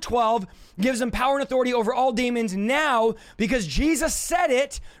calls the 12, gives them power and authority over all demons. Now, because Jesus said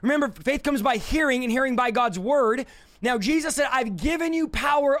it, remember, faith comes by hearing and hearing by God's word. Now, Jesus said, I've given you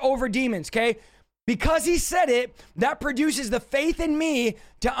power over demons, okay? Because he said it, that produces the faith in me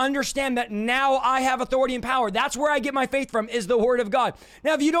to understand that now I have authority and power. That's where I get my faith from, is the word of God.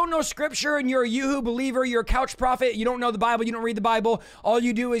 Now, if you don't know scripture and you're a Yoo-hoo believer, you're a couch prophet, you don't know the Bible, you don't read the Bible, all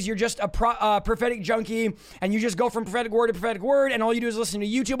you do is you're just a prophetic junkie, and you just go from prophetic word to prophetic word, and all you do is listen to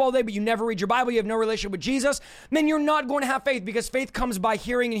YouTube all day, but you never read your Bible, you have no relationship with Jesus, then you're not going to have faith, because faith comes by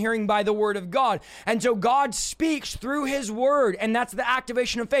hearing and hearing by the word of God. And so God speaks through his word, and that's the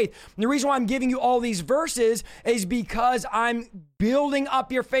activation of faith. And the reason why I'm giving you all these verses is because I'm building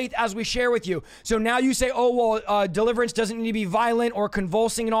up your faith as we share with you. So now you say, oh, well, deliverance doesn't need to be violent or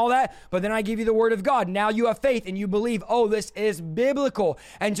convulsing and all that. But then I give you the word of God. Now you have faith and you believe, oh, this is biblical.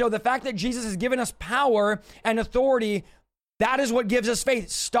 And so the fact that Jesus has given us power and authority, that is what gives us faith.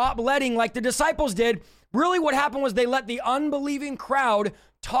 Stop letting, like the disciples did. Really what happened was they let the unbelieving crowd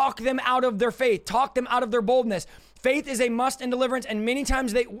talk them out of their faith, talk them out of their boldness. Faith is a must in deliverance, and many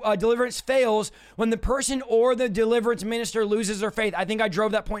times deliverance fails when the person or the deliverance minister loses their faith. I think I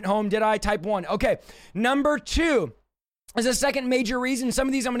drove that point home. Did I? Type 1. Okay. Number 2 is a second major reason. Some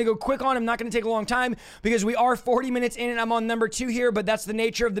of these I'm going to go quick on. I'm not going to take a long time because we are 40 minutes in and I'm on number 2 here, but that's the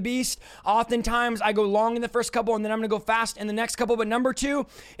nature of the beast. Oftentimes I go long in the first couple and then I'm going to go fast in the next couple. But number 2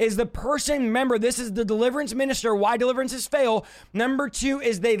 is the person, remember, this is the deliverance minister, why deliverances fail. Number 2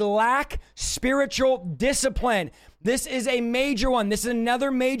 is they lack spiritual discipline. This is a major one. This is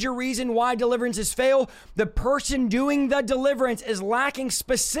another major reason why deliverances fail. The person doing the deliverance is lacking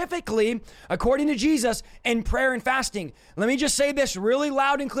specifically, according to Jesus, in prayer and fasting. Let me just say this really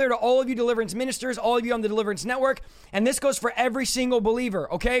loud and clear to all of you deliverance ministers, all of you on the Deliverance Network, and this goes for every single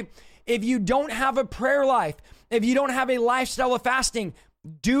believer, okay? If you don't have a prayer life, if you don't have a lifestyle of fasting,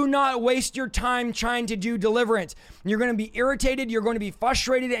 do not waste your time trying to do deliverance. You're going to be irritated, you're going to be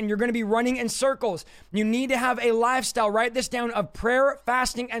frustrated, and you're going to be running in circles. You need to have a lifestyle, write this down, of prayer,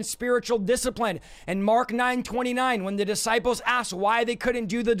 fasting, and spiritual discipline. And Mark 9:29, when the disciples asked why they couldn't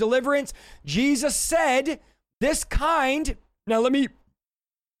do the deliverance, Jesus said, this kind, now let me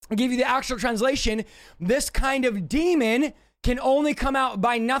give you the actual translation, this kind of demon can only come out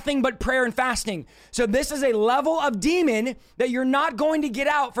by nothing but prayer and fasting. So this is a level of demon that you're not going to get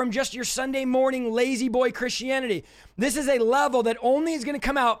out from just your Sunday morning lazy boy Christianity. This is a level that only is going to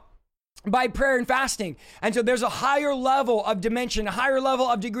come out by prayer and fasting. And so there's a higher level of dimension, a higher level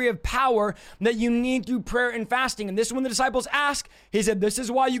of degree of power that you need through prayer and fasting. And this is when the disciples asked, he said, this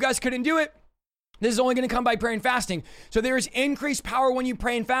is why you guys couldn't do it. This is only going to come by prayer and fasting. So there is increased power when you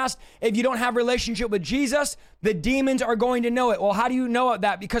pray and fast. If you don't have a relationship with Jesus, the demons are going to know it. Well, how do you know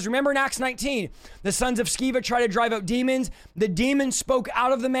that? Because remember in Acts 19, the sons of Sceva tried to drive out demons. The demons spoke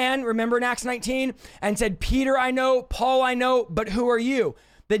out of the man, remember in Acts 19, and said, Peter I know, Paul I know, but who are you?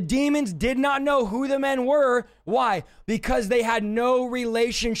 The demons did not know who the men were. Why? Because they had no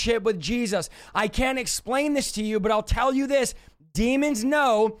relationship with Jesus. I can't explain this to you, but I'll tell you this. Demons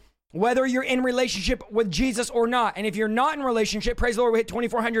know whether you're in relationship with Jesus or not. And if you're not in relationship, praise the Lord, we hit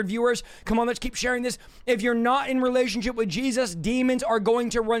 2,400 viewers. Come on, let's keep sharing this. If you're not in relationship with Jesus, demons are going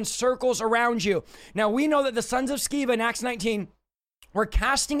to run circles around you. Now, we know that the sons of Sceva in Acts 19 were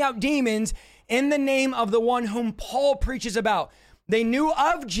casting out demons in the name of the one whom Paul preaches about. They knew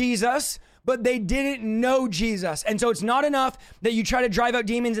of Jesus, but they didn't know Jesus. And so it's not enough that you try to drive out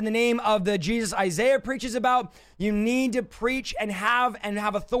demons in the name of the Jesus Isaiah preaches about. You need to preach and have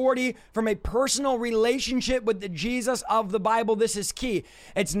authority from a personal relationship with the Jesus of the Bible. This is key.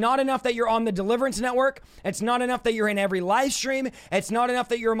 It's not enough that you're on the Deliverance Network. It's not enough that you're in every live stream. It's not enough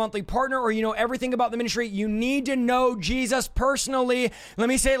that you're a monthly partner or you know everything about the ministry. You need to know Jesus personally. Let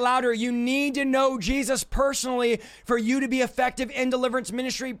me say it louder. You need to know Jesus personally for you to be effective in deliverance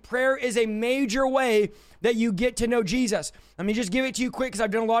ministry. Prayer is a major way that you get to know Jesus. Let me just give it to you quick because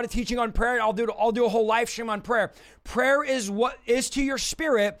I've done a lot of teaching on prayer. I'll do a whole live stream on prayer. Prayer is what is to your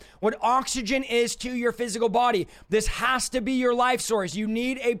spirit what oxygen is to your physical body. This has to be your life source. You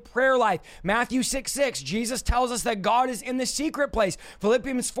need a prayer life. Matthew 6:6, Jesus tells us that God is in the secret place.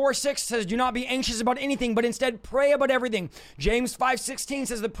 Philippians 4:6 says, do not be anxious about anything, but instead pray about everything. James 5:16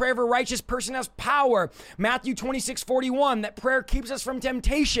 says the prayer of a righteous person has power. Matthew 26:41, that prayer keeps us from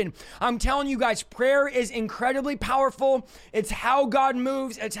temptation. I'm telling you guys, prayer is incredibly powerful. It's how God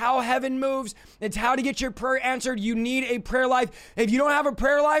moves. It's how heaven moves. It's how to get your prayer answered. You need a prayer life. If you don't have a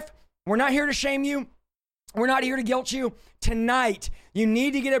prayer life, we're not here to shame you. We're not here to guilt you. Tonight, you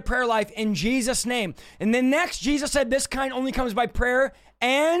need to get a prayer life in Jesus' name. And then next, Jesus said this kind only comes by prayer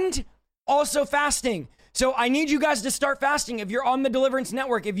and also fasting. So I need you guys to start fasting. If you're on the Deliverance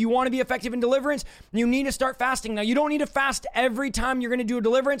Network, if you want to be effective in deliverance, you need to start fasting. Now, you don't need to fast every time you're going to do a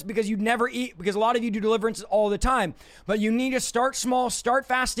deliverance because you never eat, because a lot of you do deliverances all the time. But you need to start small, start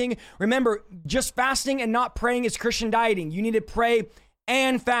fasting. Remember, just fasting and not praying is Christian dieting. You need to pray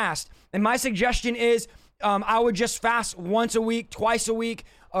and fast. And my suggestion is I would just fast once a week, twice a week,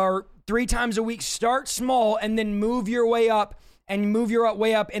 or 3 times a week. Start small and then move your way up. And move your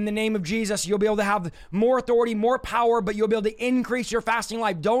way up in the name of Jesus. You'll be able to have more authority, more power, but you'll be able to increase your fasting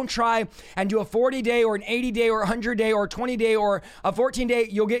life. Don't try and do a 40-day or an 80-day or 100-day or 20-day or a 14-day.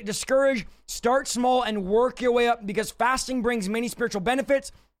 You'll get discouraged. Start small and work your way up because fasting brings many spiritual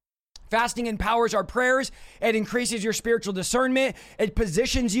benefits. Fasting empowers our prayers. It increases your spiritual discernment. It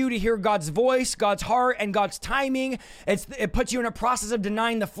positions you to hear God's voice, God's heart, and God's timing. It puts you in a process of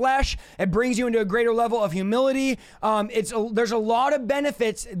denying the flesh. It brings you into a greater level of humility. There's a lot of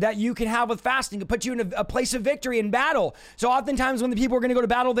benefits that you can have with fasting. It puts you in a place of victory in battle. So oftentimes when the people are going to go to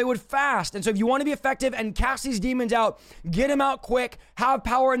battle, they would fast. And so if you want to be effective and cast these demons out, get them out quick, have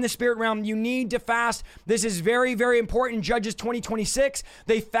power in the spirit realm, you need to fast. This is very, very important. Judges 20:26,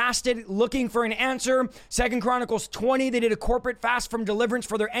 they fasted looking for an answer. 2 Chronicles 20, they did a corporate fast from deliverance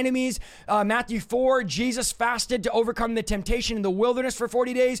for their enemies. Matthew 4, Jesus fasted to overcome the temptation in the wilderness for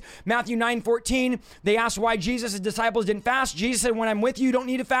 40 days. Matthew 9:14, they asked why Jesus' disciples didn't fast. Jesus said, when I'm with you, you don't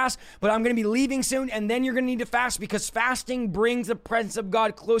need to fast, but I'm going to be leaving soon, and then you're going to need to fast because fasting brings the presence of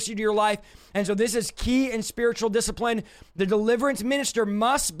God closer to your life. And so this is key in spiritual discipline. The deliverance minister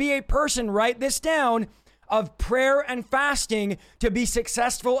must be a person, write this down, of prayer and fasting to be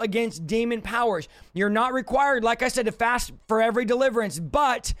successful against demon powers. You're not required, like I said, to fast for every deliverance,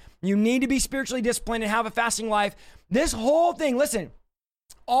 but you need to be spiritually disciplined and have a fasting life. This whole thing, listen,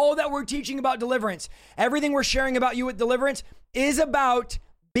 all that we're teaching about deliverance, everything we're sharing about you with deliverance is about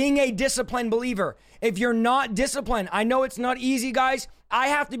being a disciplined believer. If you're not disciplined, I know it's not easy, guys. I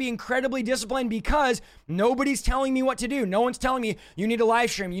have to be incredibly disciplined because nobody's telling me what to do. No one's telling me you need to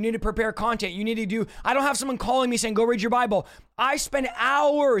live stream, you need to prepare content, you need to do. I don't have someone calling me saying, go read your Bible. I spend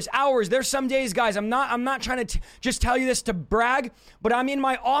hours. There's some days, guys, I'm not trying to just tell you this to brag, but I'm in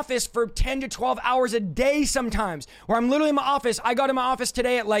my office for 10 to 12 hours a day sometimes, where I'm literally in my office. I got in my office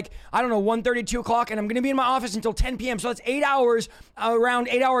today at 1:30, 2 o'clock, and I'm going to be in my office until 10 p.m. So that's 8 hours, around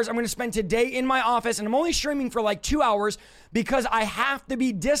 8 hours I'm going to spend today in my office, and I'm only streaming for 2 hours because I have to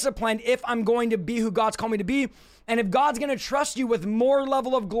be disciplined if I'm going to be who God's called me to be. And if God's going to trust you with more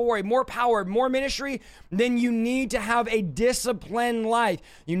level of glory, more power, more ministry, then you need to have a disciplined life.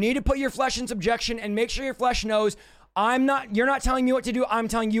 You need to put your flesh in subjection and make sure your flesh knows you're not telling me what to do. I'm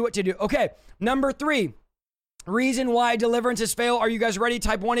telling you what to do. Okay. Number 3. Reason why deliverances fail. Are you guys ready?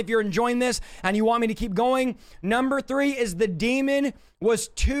 Type 1 if you're enjoying this and you want me to keep going. Number 3 is the demon was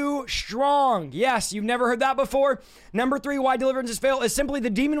too strong. Yes, you've never heard that before. Number 3, why deliverances fail is simply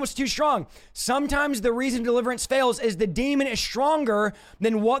the demon was too strong. Sometimes the reason deliverance fails is the demon is stronger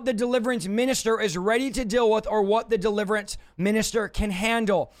than what the deliverance minister is ready to deal with or what the deliverance minister can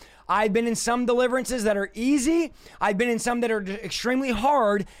handle. I've been in some deliverances that are easy. I've been in some that are extremely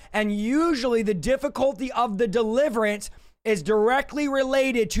hard. And usually the difficulty of the deliverance is directly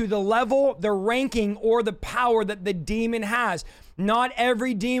related to the level, the ranking, or the power that the demon has. Not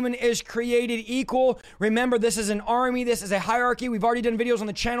every demon is created equal. Remember, this is an army. This is a hierarchy. We've already done videos on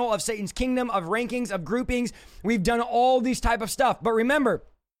the channel of Satan's kingdom, of rankings, of groupings. We've done all these type of stuff. But remember,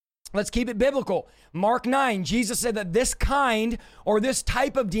 let's keep it biblical. Mark 9, Jesus said that this kind or this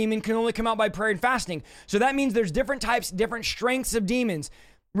type of demon can only come out by prayer and fasting. So that means there's different types, different strengths of demons.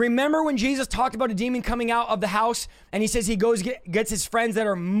 Remember when Jesus talked about a demon coming out of the house and he says he goes gets his friends that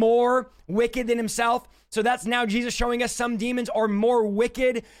are more wicked than himself? So that's now Jesus showing us some demons are more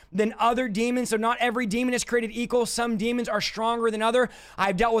wicked than other demons. So not every demon is created equal. Some demons are stronger than other.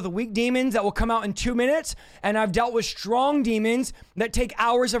 I've dealt with weak demons that will come out in 2 minutes, and I've dealt with strong demons that take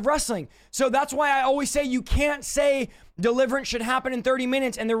hours of wrestling. So that's why I always say you can't say deliverance should happen in 30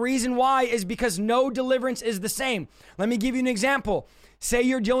 minutes. And the reason why is because no deliverance is the same. Let me give you an example. Say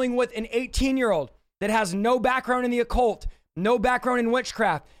you're dealing with an 18-year-old that has no background in the occult, no background in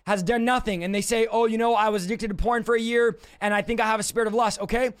witchcraft, has done nothing. And they say, oh, I was addicted to porn for a year and I think I have a spirit of lust,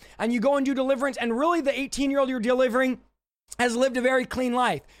 okay? And you go and do deliverance, and really the 18-year-old you're delivering has lived a very clean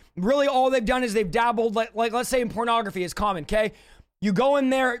life. Really all they've done is they've dabbled, like let's say in pornography is common, okay? You go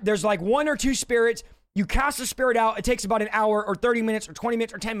in there, there's like 1 or 2 spirits. You cast the spirit out. It takes about an hour or 30 minutes or 20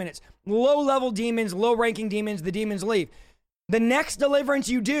 minutes or 10 minutes. Low-level demons, low-ranking demons, the demons leave. The next deliverance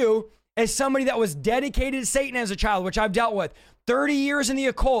you do is somebody that was dedicated to Satan as a child, which I've dealt with. 30 years in the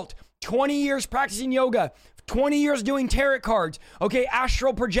occult, 20 years practicing yoga, 20 years doing tarot cards, okay,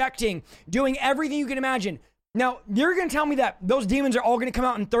 astral projecting, doing everything you can imagine. Now, you're going to tell me that those demons are all going to come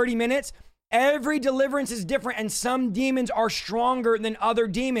out in 30 minutes? Every deliverance is different, and some demons are stronger than other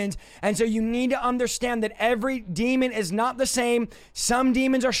demons. And so you need to understand that every demon is not the same. Some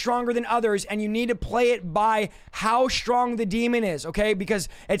demons are stronger than others, and you need to play it by how strong the demon is, okay? Because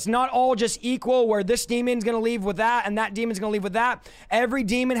it's not all just equal where this demon's going to leave with that and that demon's going to leave with that. Every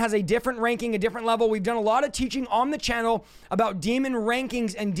demon has a different ranking, a different level. We've done a lot of teaching on the channel about demon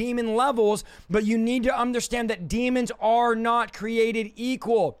rankings and demon levels, but you need to understand that demons are not created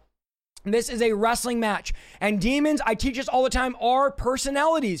equal. This is a wrestling match. And demons, I teach this all the time, are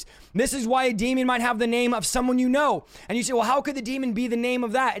personalities. This is why a demon might have the name of someone you know. And you say, well, how could the demon be the name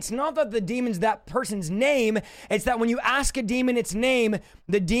of that? It's not that the demon's that person's name. It's that when you ask a demon its name,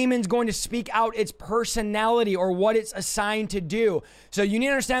 the demon's going to speak out its personality or what it's assigned to do. So you need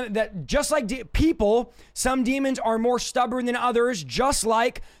to understand that just like people, some demons are more stubborn than others, just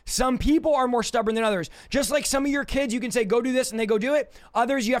like some people are more stubborn than others. Just like some of your kids, you can say, go do this, and they go do it.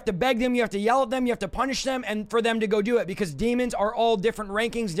 Others, you have to beg them, you have to yell at them, you have to punish them, and for them to go do it, because demons are all different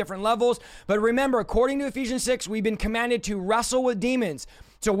rankings, different levels. But remember, according to Ephesians 6, we've been commanded to wrestle with demons.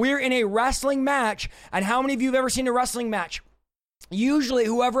 So we're in a wrestling match. And how many of you have ever seen a wrestling match? Usually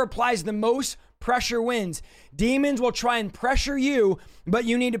whoever applies the most pressure wins. Demons will try and pressure you, but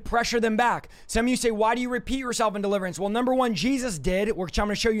you need to pressure them back. Some of you say, why do you repeat yourself in deliverance? Well, number one, Jesus did, which I'm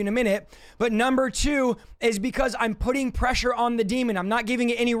going to show you in a minute. But number two is because I'm putting pressure on the demon. I'm not giving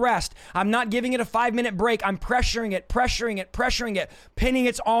it any rest. I'm not giving it a 5-minute break. I'm pressuring it, pinning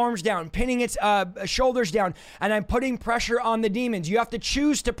its arms down, pinning its shoulders down, and I'm putting pressure on the demons. You have to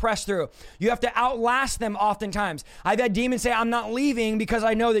choose to press through. You have to outlast them oftentimes. I've had demons say, I'm not leaving because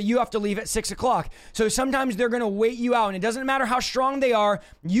I know that you have to leave at 6 o'clock. So sometimes they're going to wait you out, and it doesn't matter how strong they are.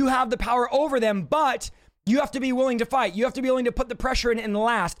 You have the power over them, but you have to be willing to fight. You have to be willing to put the pressure in and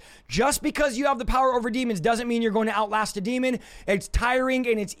last. Just because you have the power over demons doesn't mean you're going to outlast a demon. It's tiring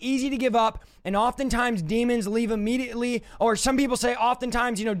and it's easy to give up. And oftentimes demons leave immediately, or some people say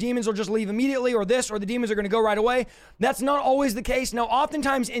oftentimes, demons will just leave immediately, or this, or the demons are going to go right away. That's not always the case. Now,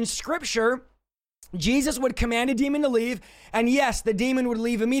 oftentimes in scripture, Jesus would command a demon to leave, and yes, the demon would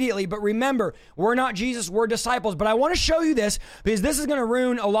leave immediately. But remember, we're not Jesus, we're disciples. But I want to show you this because this is going to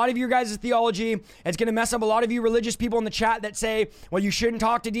ruin a lot of your guys' theology. It's going to mess up a lot of you religious people in the chat that say, well, you shouldn't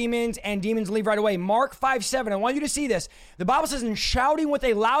talk to demons and demons leave right away. Mark 5:7, I want you to see this. The Bible says, in shouting with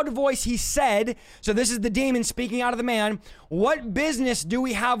a loud voice, he said, so this is the demon speaking out of the man, what business do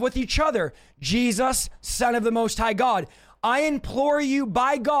we have with each other? Jesus, Son of the Most High God. I implore you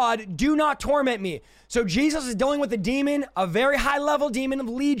by God, do not torment me. So Jesus is dealing with a demon, a very high level demon of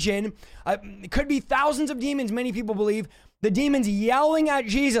legion. It could be thousands of demons, many people believe. The demon's yelling at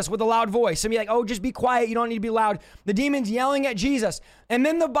Jesus with a loud voice. Some of you are like, oh, just be quiet. You don't need to be loud. The demon's yelling at Jesus. And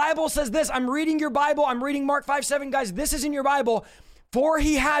then the Bible says this. I'm reading your Bible. I'm reading Mark 5:7. Guys, this is in your Bible. For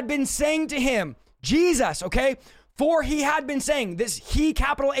he had been saying to him, Jesus, okay? For he had been saying, this he,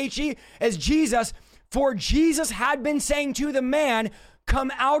 capital H-E, is Jesus. For Jesus had been saying to the man,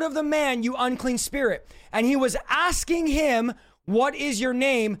 come out of the man, you unclean spirit. And he was asking him, what is your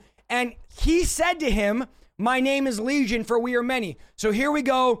name? And he said to him, my name is Legion, for we are many. So here we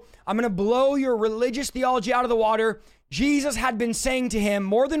go. I'm going to blow your religious theology out of the water. Jesus had been saying to him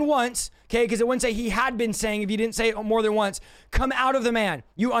more than once, okay, because it wouldn't say he had been saying if he didn't say it more than once, come out of the man,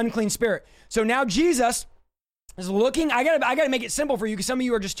 you unclean spirit. So now Jesus is looking, I gotta make it simple for you because some of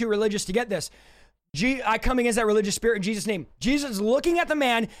you are just too religious to get this. I come against that religious spirit in Jesus' name. Jesus is looking at the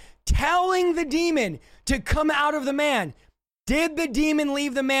man, telling the demon to come out of the man. Did the demon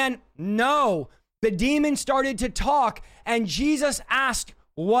leave the man? No. The demon started to talk, and Jesus asked,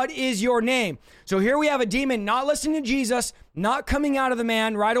 what is your name? So here we have a demon not listening to Jesus, not coming out of the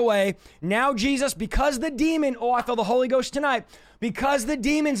man right away. Now Jesus, because the demon, oh, I feel the Holy Ghost tonight, because the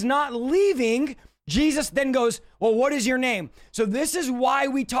demon's not leaving, Jesus then goes, well, what is your name? So this is why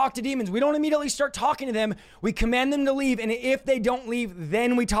we talk to demons. We don't immediately start talking to them. We command them to leave. And if they don't leave,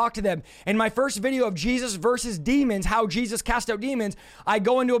 then we talk to them. In my first video of Jesus versus demons, how Jesus cast out demons, I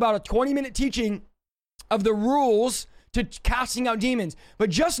go into about a 20-minute teaching of the rules to casting out demons. But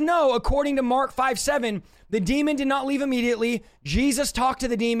just know, according to Mark 5:7, the demon did not leave immediately. Jesus talked to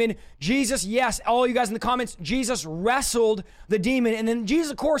the demon. Jesus, yes, all you guys in the comments, Jesus wrestled the demon. And then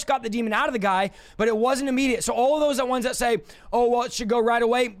Jesus, of course, got the demon out of the guy, but it wasn't immediate. So all of those ones that say, oh, well, it should go right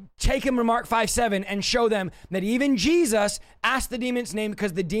away, take them to Mark 5:7 and show them that even Jesus asked the demon's name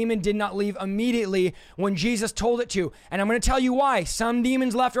because the demon did not leave immediately when Jesus told it to. And I'm going to tell you why. Some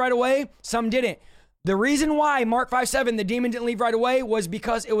demons left right away, some didn't. The reason why Mark 5:7, the demon didn't leave right away was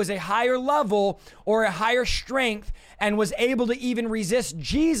because it was a higher level or a higher strength and was able to even resist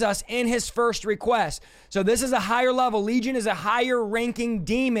Jesus in his first request. So this is a higher level. Legion is a higher ranking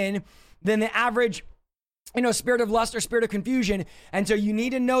demon than the average, spirit of lust or spirit of confusion. And so you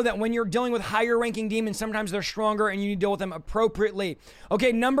need to know that when you're dealing with higher ranking demons, sometimes they're stronger and you need to deal with them appropriately.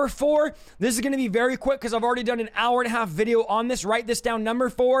 Okay, number 4, this is going to be very quick because I've already done an hour-and-a-half video on this. Write this down. Number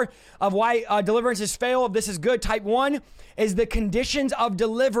 4 of why deliverances fail, if this is good. Type 1 is the conditions of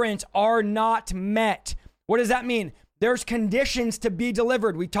deliverance are not met. What does that mean? There's conditions to be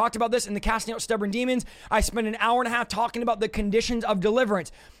delivered. We talked about this in the casting out stubborn demons. I spent an hour and a half talking about the conditions of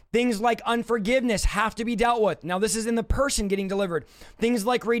deliverance. Things like unforgiveness have to be dealt with. Now, this is in the person getting delivered. Things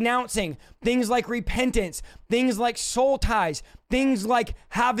like renouncing, things like repentance, things like soul ties, things like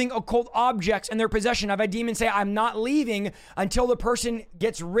having occult objects in their possession. I've had demons say, I'm not leaving until the person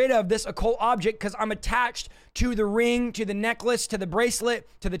gets rid of this occult object because I'm attached to the ring, to the necklace, to the bracelet,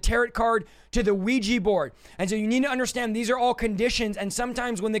 to the tarot card, to the Ouija board. And so you need to understand these are all conditions. And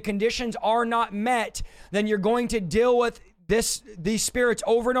sometimes when the conditions are not met, then you're going to deal with these spirits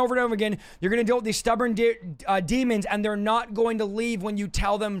over and over and over again. You're going to deal with these stubborn demons, and they're not going to leave when you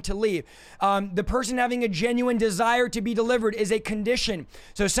tell them to leave. The person having a genuine desire to be delivered is a condition.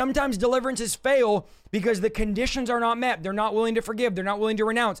 So sometimes deliverances fail because the conditions are not met. They're not willing to forgive. They're not willing to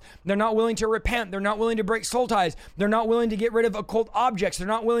renounce. They're not willing to repent. They're not willing to break soul ties. They're not willing to get rid of occult objects. They're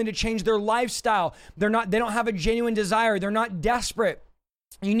not willing to change their lifestyle. They don't have a genuine desire. They're not desperate.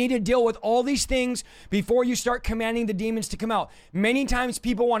 You need to deal with all these things before you start commanding the demons to come out. Many times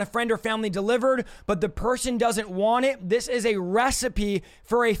people want a friend or family delivered, but the person doesn't want it. This is a recipe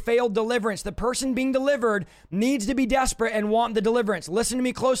for a failed deliverance. The person being delivered needs to be desperate and want the deliverance. Listen to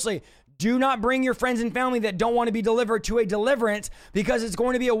me closely. Do not bring your friends and family that don't want to be delivered to a deliverance because it's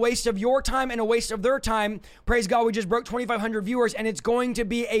going to be a waste of your time and a waste of their time. Praise God, we just broke 2,500 viewers and it's going to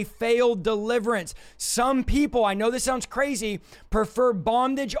be a failed deliverance. Some people, I know this sounds crazy, prefer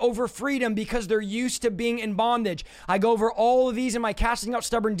bondage over freedom because they're used to being in bondage. I go over all of these in my Casting Out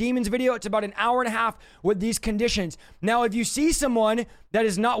Stubborn Demons video. It's about an hour and a half with these conditions. Now, if you see someone that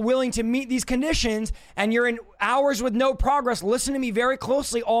is not willing to meet these conditions and you're in hours with no progress, listen to me very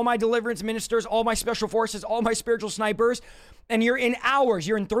closely, all my deliverance ministers, all my special forces, all my spiritual snipers, and you're in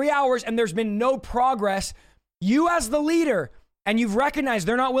 3 hours and there's been no progress, you as the leader, and you've recognized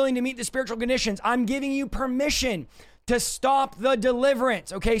they're not willing to meet the spiritual conditions, I'm giving you permission to stop the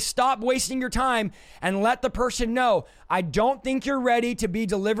deliverance, okay? Stop wasting your time and let the person know, I don't think you're ready to be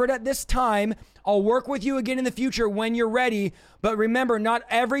delivered at this time. I'll work with you again in the future when you're ready. But remember, not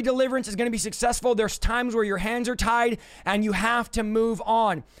every deliverance is going to be successful. There's times where your hands are tied and you have to move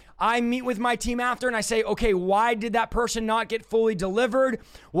on. I meet with my team after and I say, okay, why did that person not get fully delivered?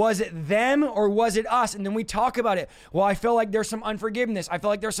 Was it them or was it us? And then we talk about it. Well, I feel like there's some unforgiveness. I feel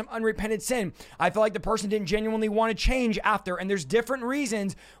like there's some unrepented sin. I feel like the person didn't genuinely want to change after. And there's different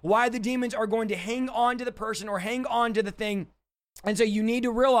reasons why the demons are going to hang on to the person or hang on to the thing And so you need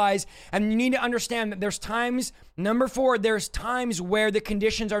to realize and you need to understand that there's times, number 4, there's times where the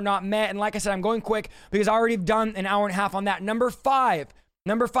conditions are not met. And like I said, I'm going quick because I already have done an hour and a half on that. Number five,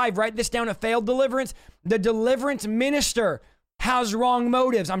 write this down, a failed deliverance. The deliverance minister has wrong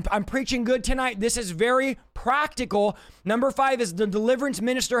motives. I'm preaching good tonight. This is very practical. Number 5 is the deliverance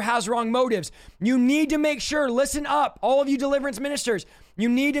minister has wrong motives. You need to make sure, listen up, all of you deliverance ministers, you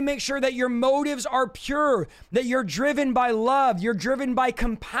need to make sure that your motives are pure, that you're driven by love, you're driven by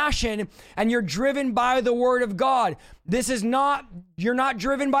compassion, and you're driven by the word of God. You're not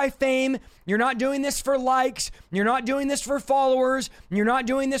driven by fame. You're not doing this for likes. You're not doing this for followers. You're not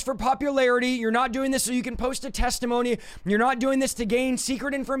doing this for popularity. You're not doing this so you can post a testimony. You're not doing this to gain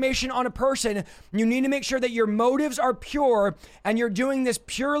secret information on a person. You need to make sure that your motives are pure and you're doing this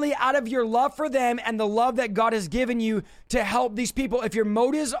purely out of your love for them and the love that God has given you to help these people. If your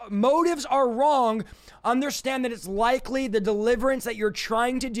motives are wrong, understand that it's likely the deliverance that you're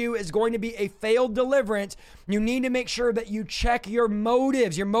trying to do is going to be a failed deliverance. You need to make sure that you check your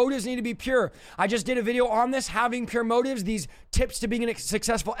motives. Your motives need to be pure. I just did a video on this, having pure motives, these tips to being a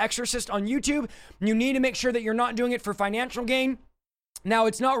successful exorcist on YouTube. You need to make sure that you're not doing it for financial gain. Now,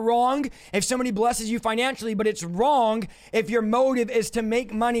 it's not wrong if somebody blesses you financially, but it's wrong if your motive is to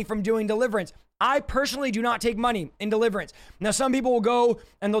make money from doing deliverance. I personally do not take money in deliverance. Now, some people will go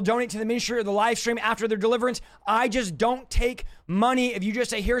and they'll donate to the ministry or the live stream after their deliverance. I just don't take money. If you just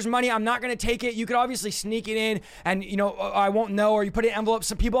say, here's money, I'm not going to take it. You could obviously sneak it in and, I won't know, or you put it in envelopes.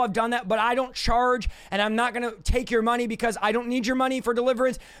 Some people have done that, but I don't charge and I'm not going to take your money because I don't need your money for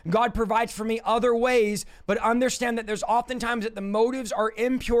deliverance. God provides for me other ways, but understand that there's oftentimes that the motives are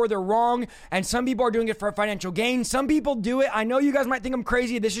impure, they're wrong, and some people are doing it for financial gain. Some people do it. I know you guys might think I'm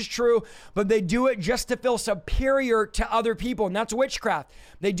crazy. This is true, but they do it just to feel superior to other people, and that's witchcraft.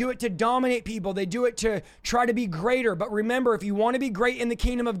 They do it to dominate people. They do it to try to be greater. But remember, if you want to be great in the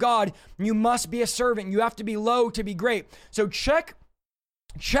kingdom of God, you must be a servant. You have to be low to be great. So check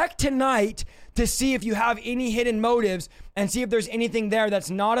tonight to see if you have any hidden motives and see if there's anything there that's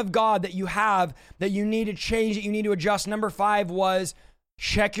not of God that you have that you need to change, that you need to adjust. Number 5 was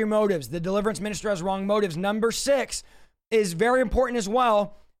check your motives. The deliverance minister has wrong motives. Number 6 is very important as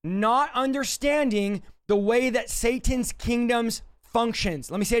well. Not understanding the way that Satan's kingdoms functions.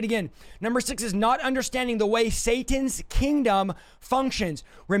 Let me say it again. Number 6 is not understanding the way Satan's kingdom functions.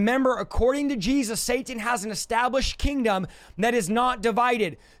 Remember, according to Jesus, Satan has an established kingdom that is not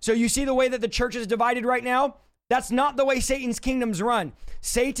divided. So you see the way that the church is divided right now? That's not the way Satan's kingdoms run.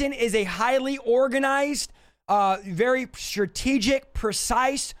 Satan is a highly organized, very strategic,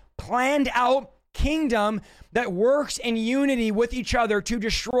 precise, planned out kingdom that works in unity with each other to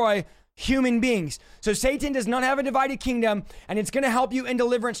destroy human beings. So Satan does not have a divided kingdom, and it's going to help you in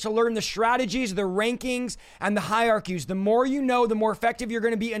deliverance to learn the strategies, the rankings, and the hierarchies. The more you know, the more effective you're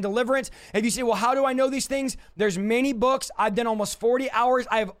going to be in deliverance. If you say, well, how do I know these things? There's many books. I've done almost 40 hours.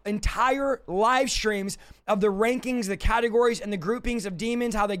 I have entire live streams of the rankings, the categories, and the groupings of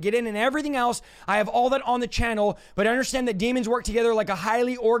demons, how they get in and everything else. I have all that on the channel, but understand that demons work together like a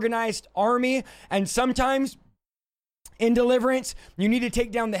highly organized army, and sometimes in deliverance, you need to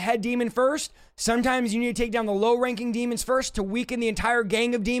take down the head demon first. Sometimes you need to take down the low-ranking demons first to weaken the entire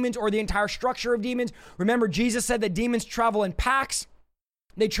gang of demons or the entire structure of demons. Remember, Jesus said that demons travel in packs.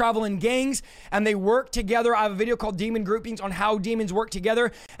 They travel in gangs and they work together. I have a video called Demon Groupings on how demons work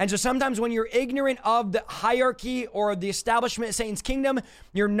together. And so sometimes when you're ignorant of the hierarchy or the establishment of Satan's kingdom,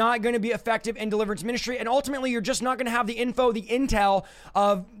 you're not going to be effective in deliverance ministry. And ultimately, you're just not going to have the info, the intel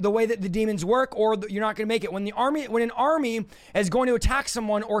of the way that the demons work, or you're not going to make it. When an army is going to attack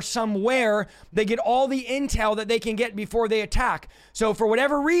someone or somewhere, they get all the intel that they can get before they attack. So for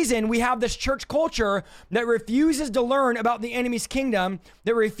whatever reason, we have this church culture that refuses to learn about the enemy's kingdom,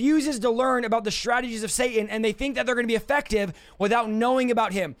 that refuses to learn about the strategies of Satan, and they think that they're going to be effective without knowing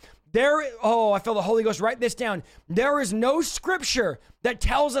about him. I feel the Holy Ghost. Write this down. There is no scripture that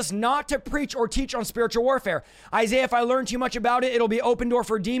tells us not to preach or teach on spiritual warfare. Isaiah, if I learn too much about it, it'll be open door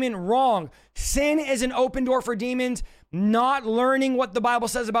for demon. Wrong. Sin is an open door for demons, not learning what the Bible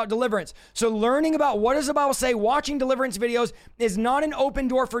says about deliverance. So learning about what does the Bible say, watching deliverance videos is not an open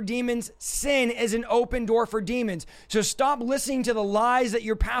door for demons. Sin is an open door for demons. So stop listening to the lies that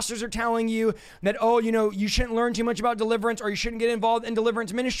your pastors are telling you that, you shouldn't learn too much about deliverance, or you shouldn't get involved in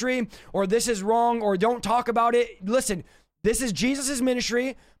deliverance ministry, or this is wrong, or don't talk about it. Listen, this is Jesus's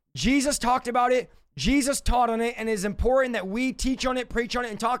ministry. Jesus talked about it. Jesus taught on it, and it is important that we teach on it, preach on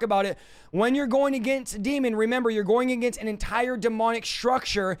it, and talk about it. When you're going against a demon, remember, you're going against an entire demonic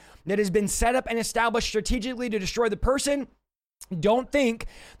structure that has been set up and established strategically to destroy the person, Don't think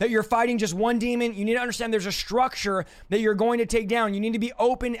that you're fighting just one demon. You need to understand there's a structure that you're going to take down. You need to be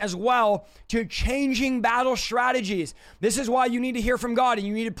open as well to changing battle strategies. This is why you need to hear from God and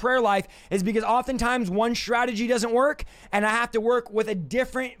you need a prayer life, is because oftentimes one strategy doesn't work and I have to work with a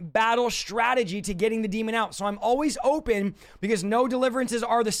different battle strategy to getting the demon out. So I'm always open, because no deliverances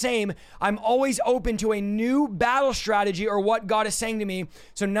are the same. I'm always open to a new battle strategy or what God is saying to me.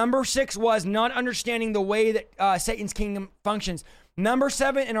 So number 6 was not understanding the way that Satan's kingdom functions. Number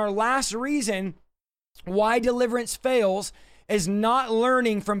 7, and our last reason why deliverance fails, is not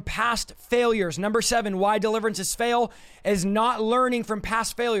learning from past failures. Number 7, why deliverances fail is not learning from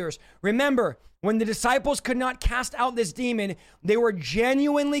past failures. Remember, when the disciples could not cast out this demon, they were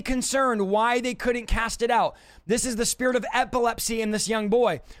genuinely concerned why they couldn't cast it out. This is the spirit of epilepsy in this young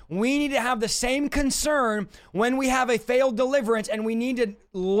boy. We need to have the same concern when we have a failed deliverance, and we need to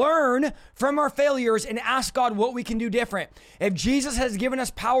learn from our failures and ask God what we can do different. If Jesus has given us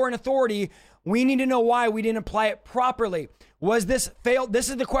power and authority, we need to know why we didn't apply it properly. Was this failed?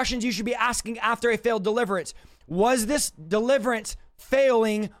 This is the questions you should be asking after a failed deliverance. Was this deliverance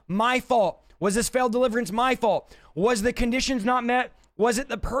failing my fault? Was this failed deliverance my fault? Was the conditions not met? Was it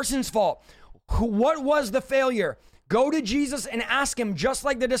the person's fault? What was the failure? Go to Jesus and ask him, just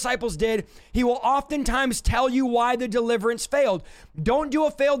like the disciples did. He will oftentimes tell you why the deliverance failed. Don't do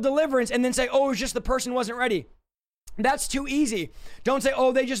a failed deliverance and then say, oh, it was just the person wasn't ready. That's too easy. Don't say,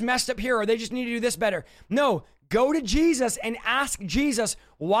 oh, they just messed up here or they just need to do this better. No, go to Jesus and ask Jesus,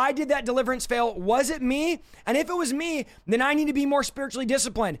 why did that deliverance fail? Was it me? And if it was me, then I need to be more spiritually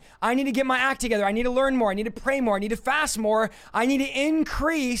disciplined. I need to get my act together. I need to learn more. I need to pray more. I need to fast more. I need to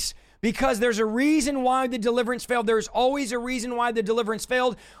increase, because there's a reason why the deliverance failed. There's always a reason why the deliverance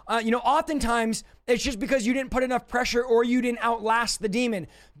failed. Oftentimes it's just because you didn't put enough pressure or you didn't outlast the demon.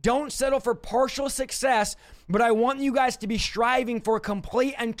 Don't settle for partial success, but I want you guys to be striving for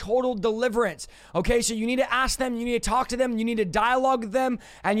complete and total deliverance. Okay, so you need to ask them, you need to talk to them, you need to dialogue with them,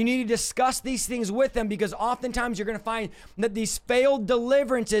 and you need to discuss these things with them, because oftentimes you're going to find that these failed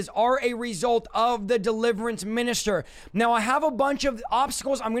deliverances are a result of the deliverance minister. Now, I have a bunch of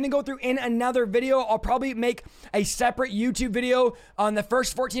obstacles I'm going to go through in another video. I'll probably make a separate YouTube video on the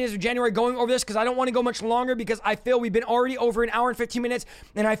first 14 days of January going over this, because I don't want to go much longer, because I feel we've been already over an hour and 15 minutes,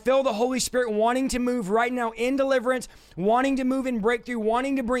 and I feel the Holy Spirit wanting to move right now in deliverance, wanting to move in breakthrough,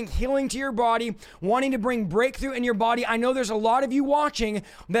 wanting to bring healing to your body, wanting to bring breakthrough in your body. I know there's a lot of you watching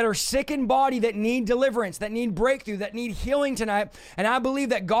that are sick in body, that need deliverance, that need breakthrough, that need healing tonight. And I believe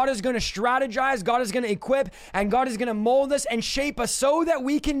that God is going to strategize, God is going to equip, and God is going to mold us and shape us so that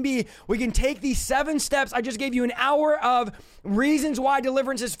we can take these 7 steps. I just gave you an hour of reasons why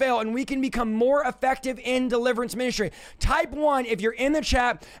deliverances fail, and we can become more effective in deliverance ministry. Type 1 if you're in the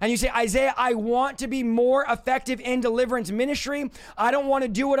chat and you say, Isaiah, I want to be more effective in deliverance ministry. I don't want to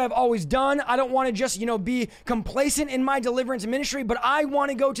do what I've always done. I don't want to just, be complacent in my deliverance ministry, but I want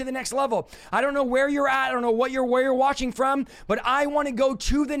to go to the next level. I don't know where you're at. I don't know where you're watching from, but I want to go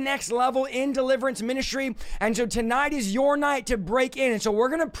to the next level in deliverance ministry. And so tonight is your night to break in. And so we're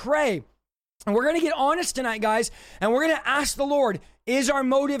going to pray. And we're going to get honest tonight, guys, and we're going to ask the Lord, is our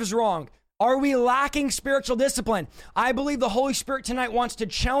motives wrong? Are we lacking spiritual discipline? I believe the Holy Spirit tonight wants to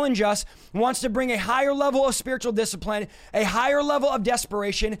challenge us, wants to bring a higher level of spiritual discipline, a higher level of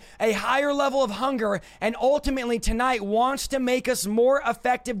desperation, a higher level of hunger, and ultimately tonight wants to make us more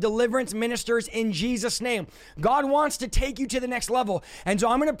effective deliverance ministers in Jesus' name. God wants to take you to the next level. And so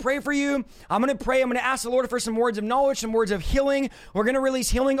I'm going to pray for you. I'm going to pray. I'm going to ask the Lord for some words of knowledge, some words of healing. We're going to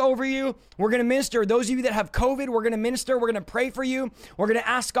release healing over you. We're going to minister. Those of you that have COVID, we're going to minister. We're going to pray for you. We're going to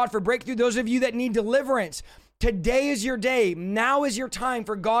ask God for breakthrough. Those of you that need deliverance, today is your day. Now is your time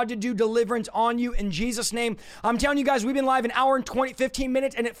for God to do deliverance on you in Jesus' name. I'm telling you guys, we've been live an hour and 15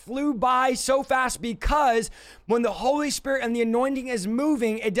 minutes, and it flew by so fast, because when the Holy Spirit and the anointing is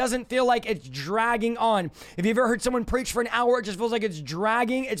moving, it doesn't feel like it's dragging on. If you've ever heard someone preach for an hour, it just feels like it's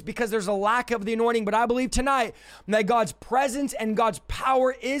dragging. It's because there's a lack of the anointing. But I believe tonight that God's presence and God's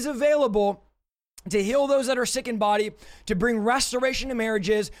power is available to heal those that are sick in body, to bring restoration to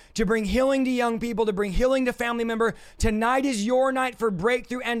marriages, to bring healing to young people, to bring healing to family member. Tonight is your night for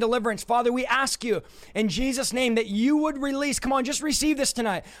breakthrough and deliverance. Father, we ask you in Jesus' name that you would release, come on, just receive this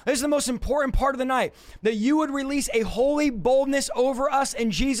tonight. This is the most important part of the night, that you would release a holy boldness over us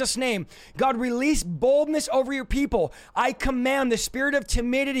in Jesus' name. God, release boldness over your people. I command the spirit of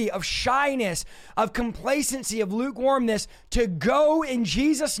timidity, of shyness, of complacency, of lukewarmness to go in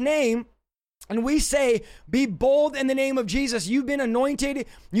Jesus' name. And we say, be bold in the name of Jesus. You've been anointed.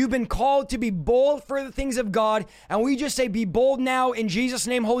 You've been called to be bold for the things of God. And we just say, be bold now in Jesus'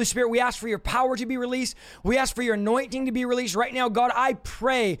 name. Holy Spirit, we ask for your power to be released. We ask for your anointing to be released right now. God, I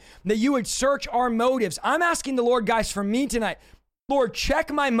pray that you would search our motives. I'm asking the Lord, guys, for me tonight. Lord, check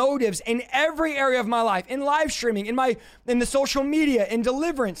my motives in every area of my life, in live streaming, in the social media, in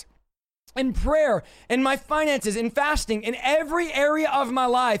deliverance, in prayer, in my finances, in fasting, in every area of my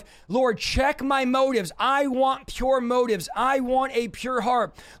life. Lord, check my motives. I want pure motives. I want a pure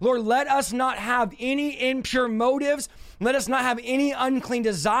heart. Lord, let us not have any impure motives. Let us not have any unclean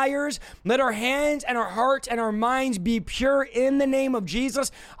desires. Let our hands and our hearts and our minds be pure in the name of Jesus.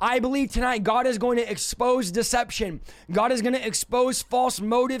 I believe tonight God is going to expose deception. God is going to expose false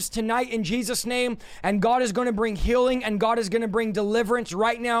motives tonight in Jesus' name. And God is going to bring healing and God is going to bring deliverance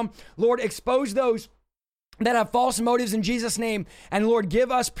right now. Lord, expose those that have false motives in Jesus' name. And Lord, give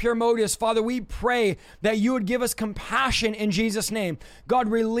us pure motives. Father, we pray that you would give us compassion in Jesus' name. God,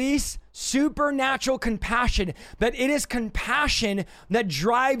 release supernatural compassion, that it is compassion that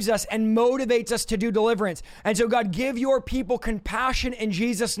drives us and motivates us to do deliverance. And so God, give your people compassion in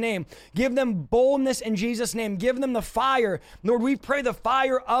Jesus' name. Give them boldness in Jesus' name. Give them the fire. Lord, we pray the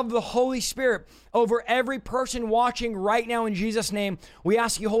fire of the Holy Spirit over every person watching right now in Jesus' name. We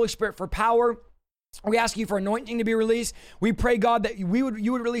ask you, Holy Spirit, for power. We ask you for anointing to be released. We pray, God, that you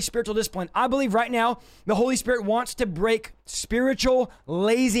would release spiritual discipline. I believe right now the Holy Spirit wants to break spiritual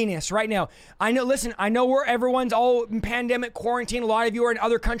laziness right now. I know where everyone's all in pandemic quarantine. A lot of you are in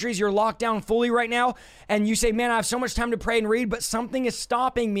other countries. You're locked down fully right now. And you say, man, I have so much time to pray and read, but something is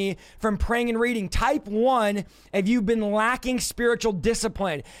stopping me from praying and reading. Type 1 if you've been lacking spiritual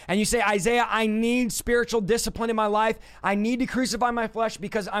discipline. And you say, Isaiah, I need spiritual discipline in my life. I need to crucify my flesh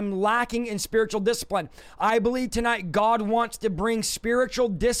because I'm lacking in spiritual discipline. I believe tonight God wants to bring spiritual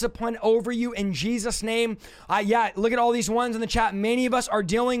discipline over you in Jesus' name. Look at all these ones in the chat. Many of us are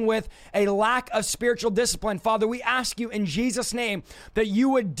dealing with a lack of spiritual discipline. Father, we ask you in Jesus' name that you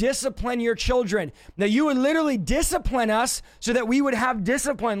would discipline your children, that you would literally discipline us so that we would have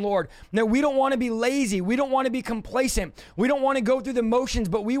discipline, Lord. That we don't want to be lazy. We don't want to be complacent. We don't want to go through the motions,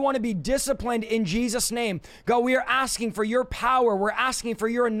 but we want to be disciplined in Jesus' name. God, we are asking for your power. We're asking for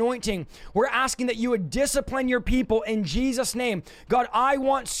your anointing. We're asking that you would discipline your people in Jesus' name. God, I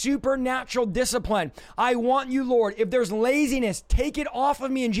want supernatural discipline. I want you, Lord. If there's laziness, take it off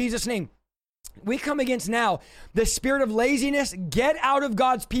of me in Jesus' name. We come against now the spirit of laziness. Get out of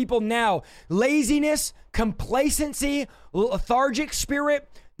God's people now. Laziness, complacency, lethargic spirit,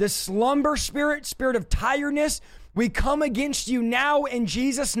 the slumber spirit, spirit of tiredness. We come against you now in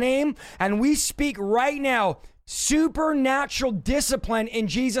Jesus' name, and we speak right now supernatural discipline in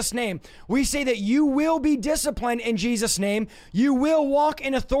Jesus' name. We say that you will be disciplined in Jesus' name. You will walk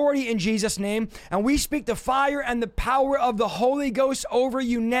in authority in Jesus' name. And we speak the fire and the power of the Holy Ghost over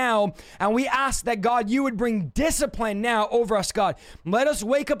you now. And we ask that, God, you would bring discipline now over us, God. Let us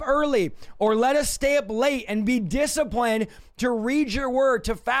wake up early or let us stay up late and be disciplined to read your word,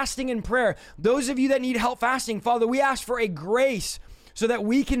 to fasting and prayer. Those of you that need help fasting, Father, we ask for a grace so that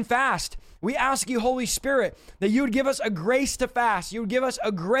we can fast. We ask you, Holy Spirit, that you would give us a grace to fast. You would give us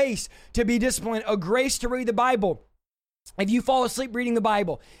a grace to be disciplined, a grace to read the Bible. If you fall asleep reading the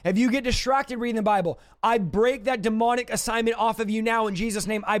Bible, if you get distracted reading the Bible, I break that demonic assignment off of you now in Jesus'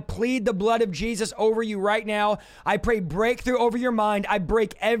 name. I plead the blood of Jesus over you right now. I pray breakthrough over your mind. I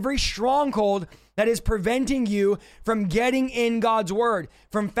break every stronghold that is preventing you from getting in God's word,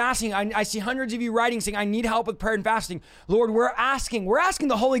 from fasting. I see hundreds of you writing saying, I need help with prayer and fasting. Lord, we're asking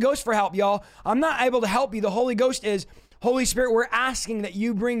the Holy Ghost for help, y'all. I'm not able to help you. The Holy Ghost is. Holy Spirit, we're asking that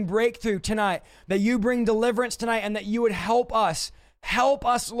you bring breakthrough tonight, that you bring deliverance tonight, and that you would help us,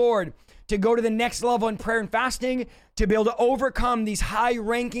 Lord, to go to the next level in prayer and fasting, to be able to overcome these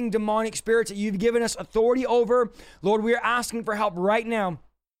high-ranking demonic spirits that you've given us authority over. Lord, we are asking for help right now.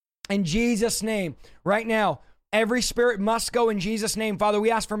 In Jesus' name, right now, every spirit must go in Jesus' name. Father,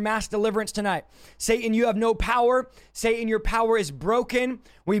 we ask for mass deliverance tonight. Satan, you have no power. Satan, your power is broken.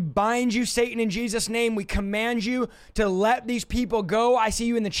 We bind you, Satan, in Jesus' name. We command you to let these people go. I see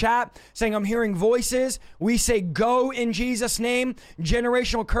you in the chat saying, I'm hearing voices. We say, go in Jesus' name.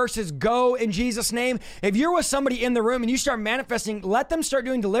 Generational curses, go in Jesus' name. If you're with somebody in the room and you start manifesting, let them start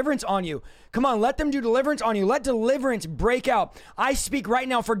doing deliverance on you. Come on, let them do deliverance on you. Let deliverance break out. I speak right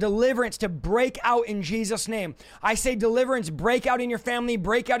now for deliverance to break out in Jesus' name. I say deliverance, break out in your family,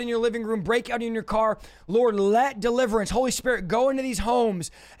 break out in your living room, break out in your car. Lord, let deliverance, Holy Spirit, go into these homes.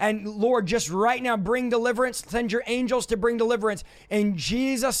 And Lord, just right now, bring deliverance. Send your angels to bring deliverance. In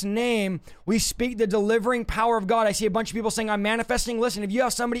Jesus' name, we speak the delivering power of God. I see a bunch of people saying, I'm manifesting. Listen, if you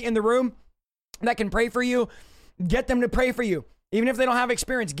have somebody in the room that can pray for you, get them to pray for you. Even if they don't have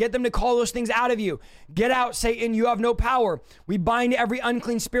experience, get them to call those things out of you. Get out, Satan, you have no power. We bind every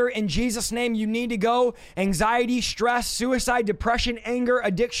unclean spirit in Jesus' name. You need to go. Anxiety, stress, suicide, depression, anger,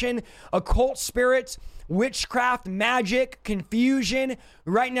 addiction, occult spirits, witchcraft, magic, confusion.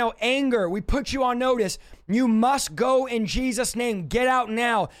 Right now, anger, we put you on notice. You must go in Jesus' name. Get out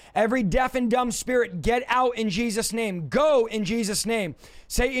now. Every deaf and dumb spirit, get out in Jesus' name. Go in Jesus' name.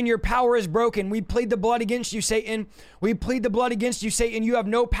 Satan, your power is broken. We plead the blood against you, Satan. We plead the blood against you, Satan. You have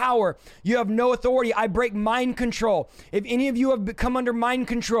no power. You have no authority. I break mind control. If any of you have come under mind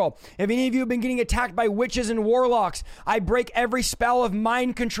control, if any of you have been getting attacked by witches and warlocks, I break every spell of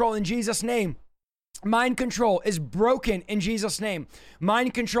mind control in Jesus' name. Mind control is broken in Jesus' name.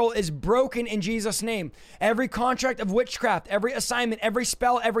 Mind control is broken in Jesus' name. Every contract of witchcraft, every assignment, every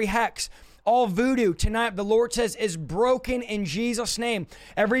spell, every hex, all voodoo tonight, the Lord says, is broken in Jesus' name.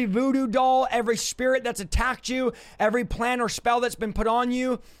 Every voodoo doll, every spirit that's attacked you, every plan or spell that's been put on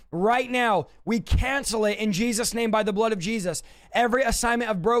you, right now, we cancel it in Jesus' name by the blood of Jesus. Every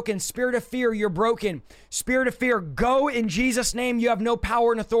assignment of broken, spirit of fear, you're broken. Spirit of fear, go in Jesus' name. You have no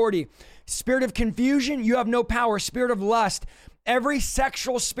power and authority. Spirit of confusion, you have no power. Spirit of lust, every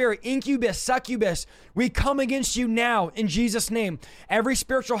sexual spirit, incubus, succubus, we come against you now in Jesus' name. Every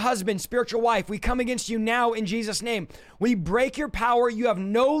spiritual husband, spiritual wife, we come against you now in Jesus' name. We break your power. You have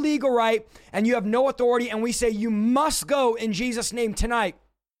no legal right and you have no authority. And we say you must go in Jesus' name tonight.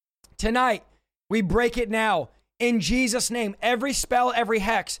 Tonight, we break it now. In Jesus' name, every spell, every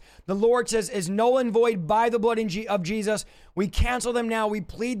hex, the Lord says is null and void by the blood of Jesus. We cancel them now. We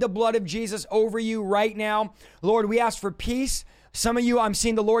plead the blood of Jesus over you right now. Lord, we ask for peace. Some of you, I'm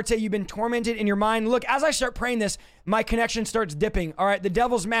seeing the Lord say you've been tormented in your mind. Look, as I start praying this, my connection starts dipping. All right, the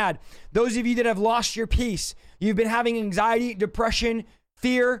devil's mad. Those of you that have lost your peace, you've been having anxiety, depression,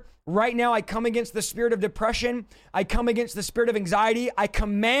 fear. Right now, I come against the spirit of depression. I come against the spirit of anxiety. I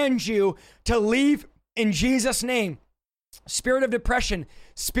command you to leave in Jesus' name. Spirit of depression,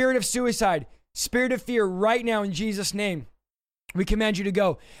 spirit of suicide, spirit of fear, right now in Jesus' name, we command you to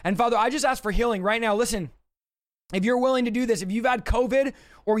go. And Father, I just ask for healing right now. Listen, if you're willing to do this, if you've had COVID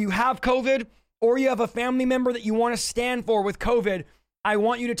or you have COVID or you have a family member that you want to stand for with COVID, I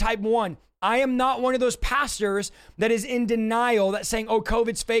want you to type 1. I am not one of those pastors that is in denial that's saying, oh,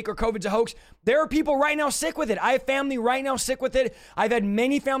 COVID's fake or COVID's a hoax. There are people right now sick with it. I have family right now sick with it. I've had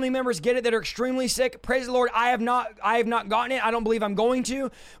many family members get it that are extremely sick. Praise the Lord. I have not gotten it. I don't believe I'm going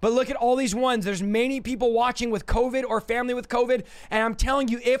to. But look at all these ones. There's many people watching with COVID or family with COVID. And I'm telling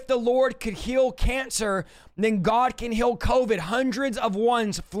you, if the Lord could heal cancer, then God can heal COVID. Hundreds of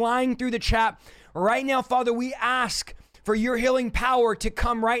ones flying through the chat right now. Father, we ask for your healing power to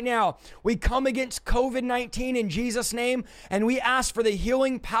come right now. We come against COVID-19 in Jesus' name, and we ask for the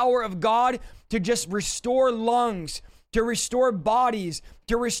healing power of God to just restore lungs, to restore bodies,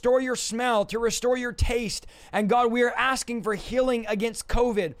 to restore your smell, to restore your taste. And God, we are asking for healing against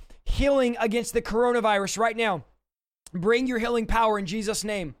COVID, healing against the coronavirus right now. Bring your healing power in Jesus'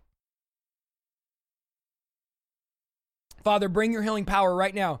 name. Father, bring your healing power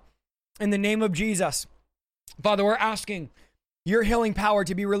right now in the name of Jesus. Father, we're asking your healing power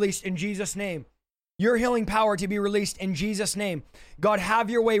to be released in Jesus' name. Your healing power to be released in Jesus' name. God, have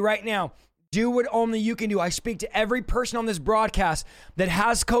your way right now. Do what only you can do. I speak to every person on this broadcast that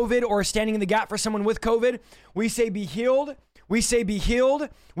has COVID or is standing in the gap for someone with COVID. We say be healed. We say be healed.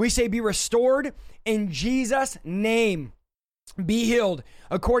 We say be restored in Jesus' name. Be healed.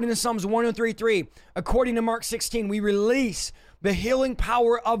 According to Psalms 103:3, according to Mark 16, we release the healing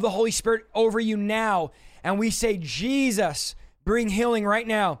power of the Holy Spirit over you now. And we say, Jesus, bring healing right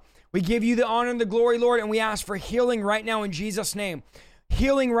now. We give you the honor and the glory, Lord, and we ask for healing right now in Jesus' name.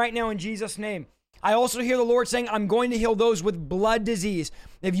 Healing right now in Jesus' name. I also hear the Lord saying, I'm going to heal those with blood disease.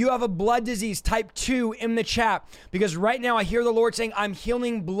 If you have a blood disease, type 2 in the chat, because right now I hear the Lord saying, I'm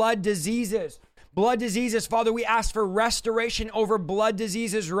healing blood diseases. Blood diseases, Father, we ask for restoration over blood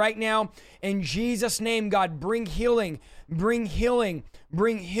diseases right now. In Jesus' name, God, bring healing, bring healing,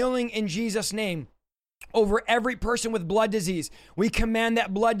 bring healing in Jesus' name. Over every person with blood disease. We command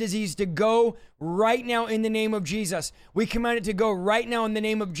that blood disease to go right now in the name of Jesus. We command it to go right now in the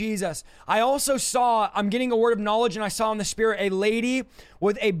name of Jesus. I also saw, I'm getting a word of knowledge, and I saw in the spirit a lady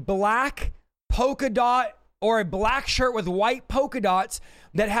with a black polka dot or a black shirt with white polka dots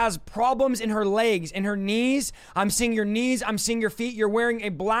that has problems in her legs, in her knees. I'm seeing your knees. I'm seeing your feet. You're wearing a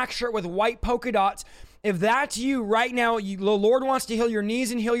black shirt with white polka dots. If that's you right now, the Lord wants to heal your knees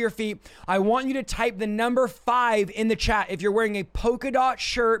and heal your feet. I want you to type the number 5 in the chat. If you're wearing a polka dot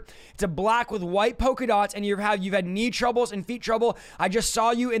shirt, it's a black with white polka dots, and you've had knee troubles and feet trouble, I just saw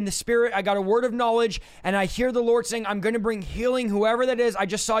you in the spirit. I got a word of knowledge, and I hear the Lord saying, I'm going to bring healing, whoever that is. I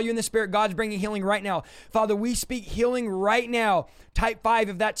just saw you in the spirit. God's bringing healing right now. Father, we speak healing right now. Type 5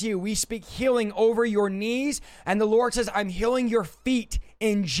 if that's you. We speak healing over your knees, and the Lord says, I'm healing your feet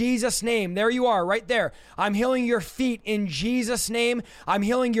in Jesus' name. There you are, right there. I'm healing your feet in Jesus' name. I'm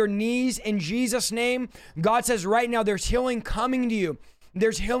healing your knees in Jesus' name. God says right now, there's healing coming to you.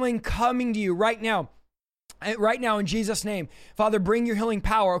 There's healing coming to you right now. Right now in Jesus' name. Father, bring your healing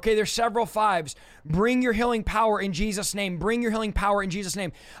power. Okay, there's several 5s. Bring your healing power in Jesus' name. Bring your healing power in Jesus'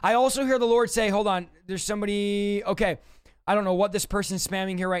 name. I also hear the Lord say, hold on, there's somebody, okay, I don't know what this person's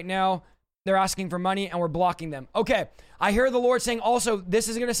spamming here right now. They're asking for money and we're blocking them. Okay, I hear the Lord saying also, this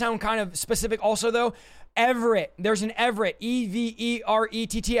is going to sound kind of specific also though, Everett. There's an Everett, Everett.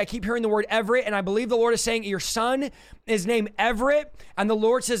 I keep hearing the word Everett, and I believe the Lord is saying your son is named Everett, and the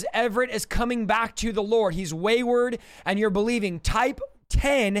Lord says Everett is coming back to the Lord. He's wayward, and you're believing. Type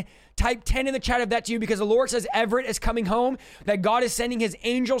 10 in the chat if that's you, because the Lord says Everett is coming home, that God is sending his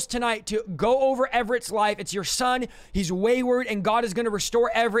angels tonight to go over Everett's life. It's your son. He's wayward, and God is going to restore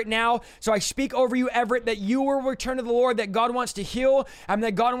Everett now. So I speak over you, Everett, that you will return to the Lord, that God wants to heal, and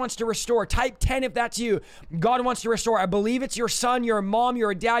that God wants to restore. Type 10 if that's you. God wants to restore. I believe it's your son, you're a mom,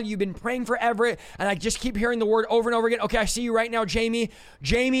 you're a dad. You've been praying for Everett, and I just keep hearing the word over and over again. Okay, I see you right now, Jamie.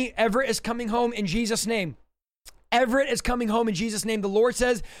 Jamie, Everett is coming home in Jesus' name. Everett is coming home in Jesus' name. The Lord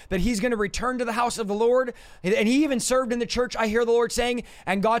says that he's going to return to the house of the Lord. And he even served in the church, I hear the Lord saying.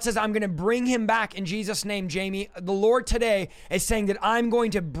 And God says, I'm going to bring him back in Jesus' name, Jamie. The Lord today is saying that I'm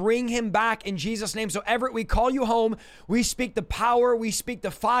going to bring him back in Jesus' name. So Everett, we call you home. We speak the power, we speak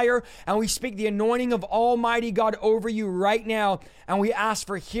the fire, and we speak the anointing of Almighty God over you right now. And we ask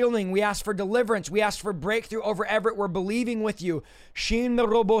for healing. We ask for deliverance. We ask for breakthrough over Everett. We're believing with you.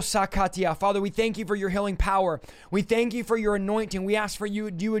 Father, we thank you for your healing power. We thank you for your anointing. We ask for you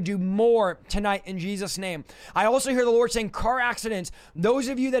would do more tonight in Jesus' name. I also hear the Lord saying car accidents. Those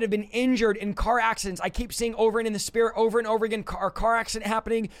of you that have been injured in car accidents, I keep seeing over and in the spirit over and over again, a car accident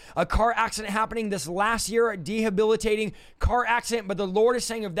happening this last year, a debilitating car accident. But the Lord is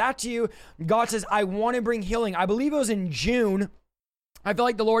saying, if that's you, God says, I want to bring healing. I believe it was in June. I feel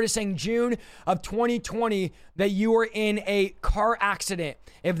like the Lord is saying June of 2020 that you were in a car accident.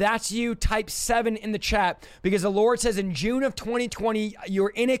 If that's you, type 7 in the chat, because the Lord says in June of 2020, you're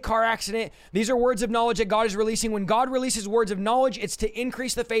in a car accident. These are words of knowledge that God is releasing. When God releases words of knowledge, it's to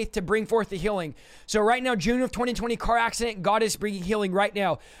increase the faith, to bring forth the healing. So right now, June of 2020 car accident, God is bringing healing right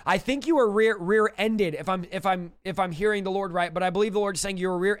now. I think you were rear-ended if I'm hearing the Lord right, but I believe the Lord is saying you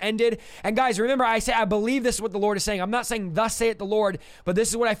were rear-ended. And guys, remember, I say I believe this is what the Lord is saying. I'm not saying thus saith the Lord, but this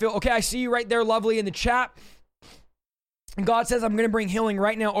is what I feel. Okay, I see you right there, lovely, in the chat. And God says, I'm going to bring healing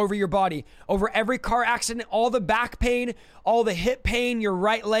right now over your body, over every car accident, all the back pain, all the hip pain, your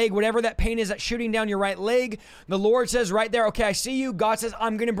right leg, whatever that pain is that's shooting down your right leg. The Lord says right there, okay, I see you. God says,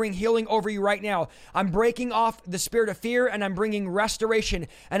 I'm going to bring healing over you right now. I'm breaking off the spirit of fear, and I'm bringing restoration,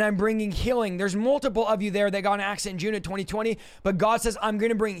 and I'm bringing healing. There's multiple of you there that got in an accident in June of 2020, but God says, I'm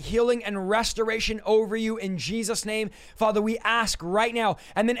going to bring healing and restoration over you in Jesus' name. Father, we ask right now,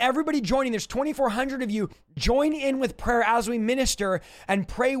 and then everybody joining, there's 2,400 of you, join in with prayer as we minister and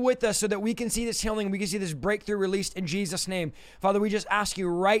pray with us so that we can see this healing, we can see this breakthrough released in Jesus' name. Father, we just ask you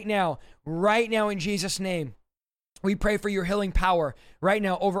right now in Jesus' name, we pray for your healing power right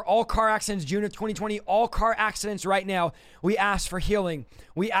now over all car accidents, June of 2020, all car accidents right now. We ask for healing.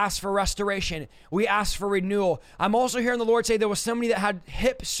 We ask for restoration. We ask for renewal. I'm also hearing the Lord say there was somebody that had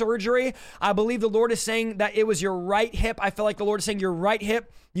hip surgery. I believe the Lord is saying that it was your right hip. I feel like the Lord is saying your right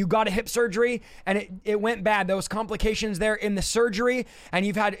hip, you got a hip surgery and it went bad. There was complications there in the surgery and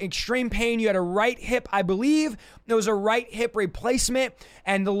you've had extreme pain. You had a right hip, I believe there was a right hip replacement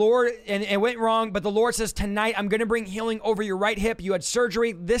and it went wrong. But the Lord says tonight, I'm going to bring healing over your right hip. You had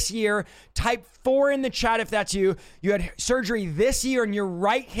surgery this year. Type 4 in the chat if that's you. You had surgery this year in your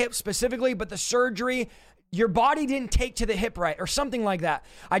right hip specifically, but the surgery, your body didn't take to the hip right or something like that.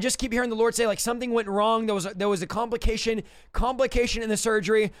 I just keep hearing the Lord say like something went wrong. There was a complication in the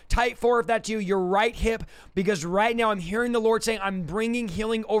surgery. Type 4 if that's you, your right hip, because right now I'm hearing the Lord saying I'm bringing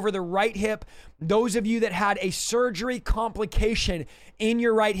healing over the right hip. Those of you that had a surgery complication in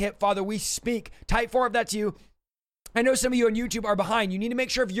your right hip, Father, we speak. Type 4 if that's you. I know some of you on YouTube are behind. You need to make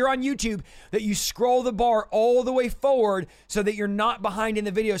sure if you're on YouTube that you scroll the bar all the way forward so that you're not behind in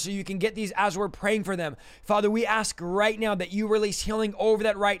the video so you can get these as we're praying for them. Father, we ask right now that you release healing over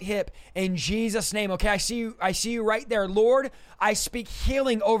that right hip in Jesus' name. Okay, I see you right there. Lord, I speak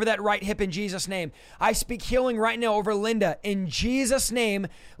healing over that right hip in Jesus' name. I speak healing right now over Linda in Jesus' name.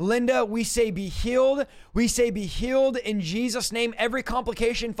 Linda, we say be healed. We say be healed in Jesus' name. Every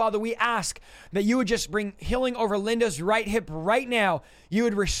complication, Father, we ask that you would just bring healing over Linda's right hip right now. You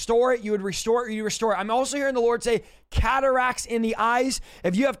would restore it. You would restore it. You would restore it. I'm also hearing the Lord say cataracts in the eyes.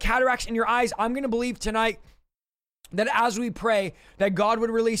 If you have cataracts in your eyes, I'm going to believe tonight that as we pray, that God would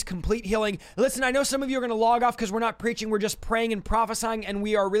release complete healing. Listen, I know some of you are going to log off because we're not preaching. We're just praying and prophesying, and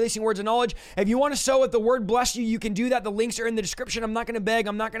we are releasing words of knowledge. If you want to sow with the word bless you, you can do that. The links are in the description. I'm not going to beg.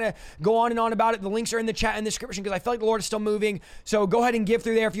 I'm not going to go on and on about it. The links are in the chat and the description because I feel like the Lord is still moving. So go ahead and give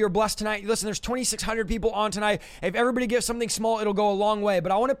through there if you're blessed tonight. Listen, there's 2,600 people on tonight. If everybody gives something small, it'll go a long way.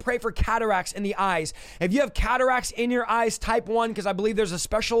 But I want to pray for cataracts in the eyes. If you have cataracts in your eyes, type 1 because I believe there's a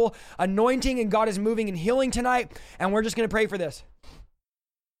special anointing and God is moving and healing tonight. And we're just going to pray for this.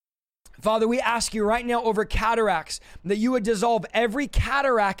 Father, we ask you right now over cataracts that you would dissolve every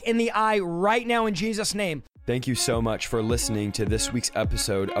cataract in the eye right now in Jesus' name. Thank you so much for listening to this week's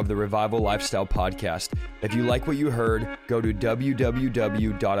episode of the Revival Lifestyle Podcast. If you like what you heard, go to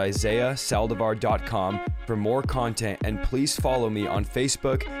www.isaiahsaldivar.com for more content, and please follow me on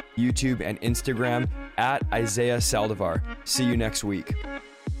Facebook, YouTube, and Instagram at Isaiah Saldivar. See you next week.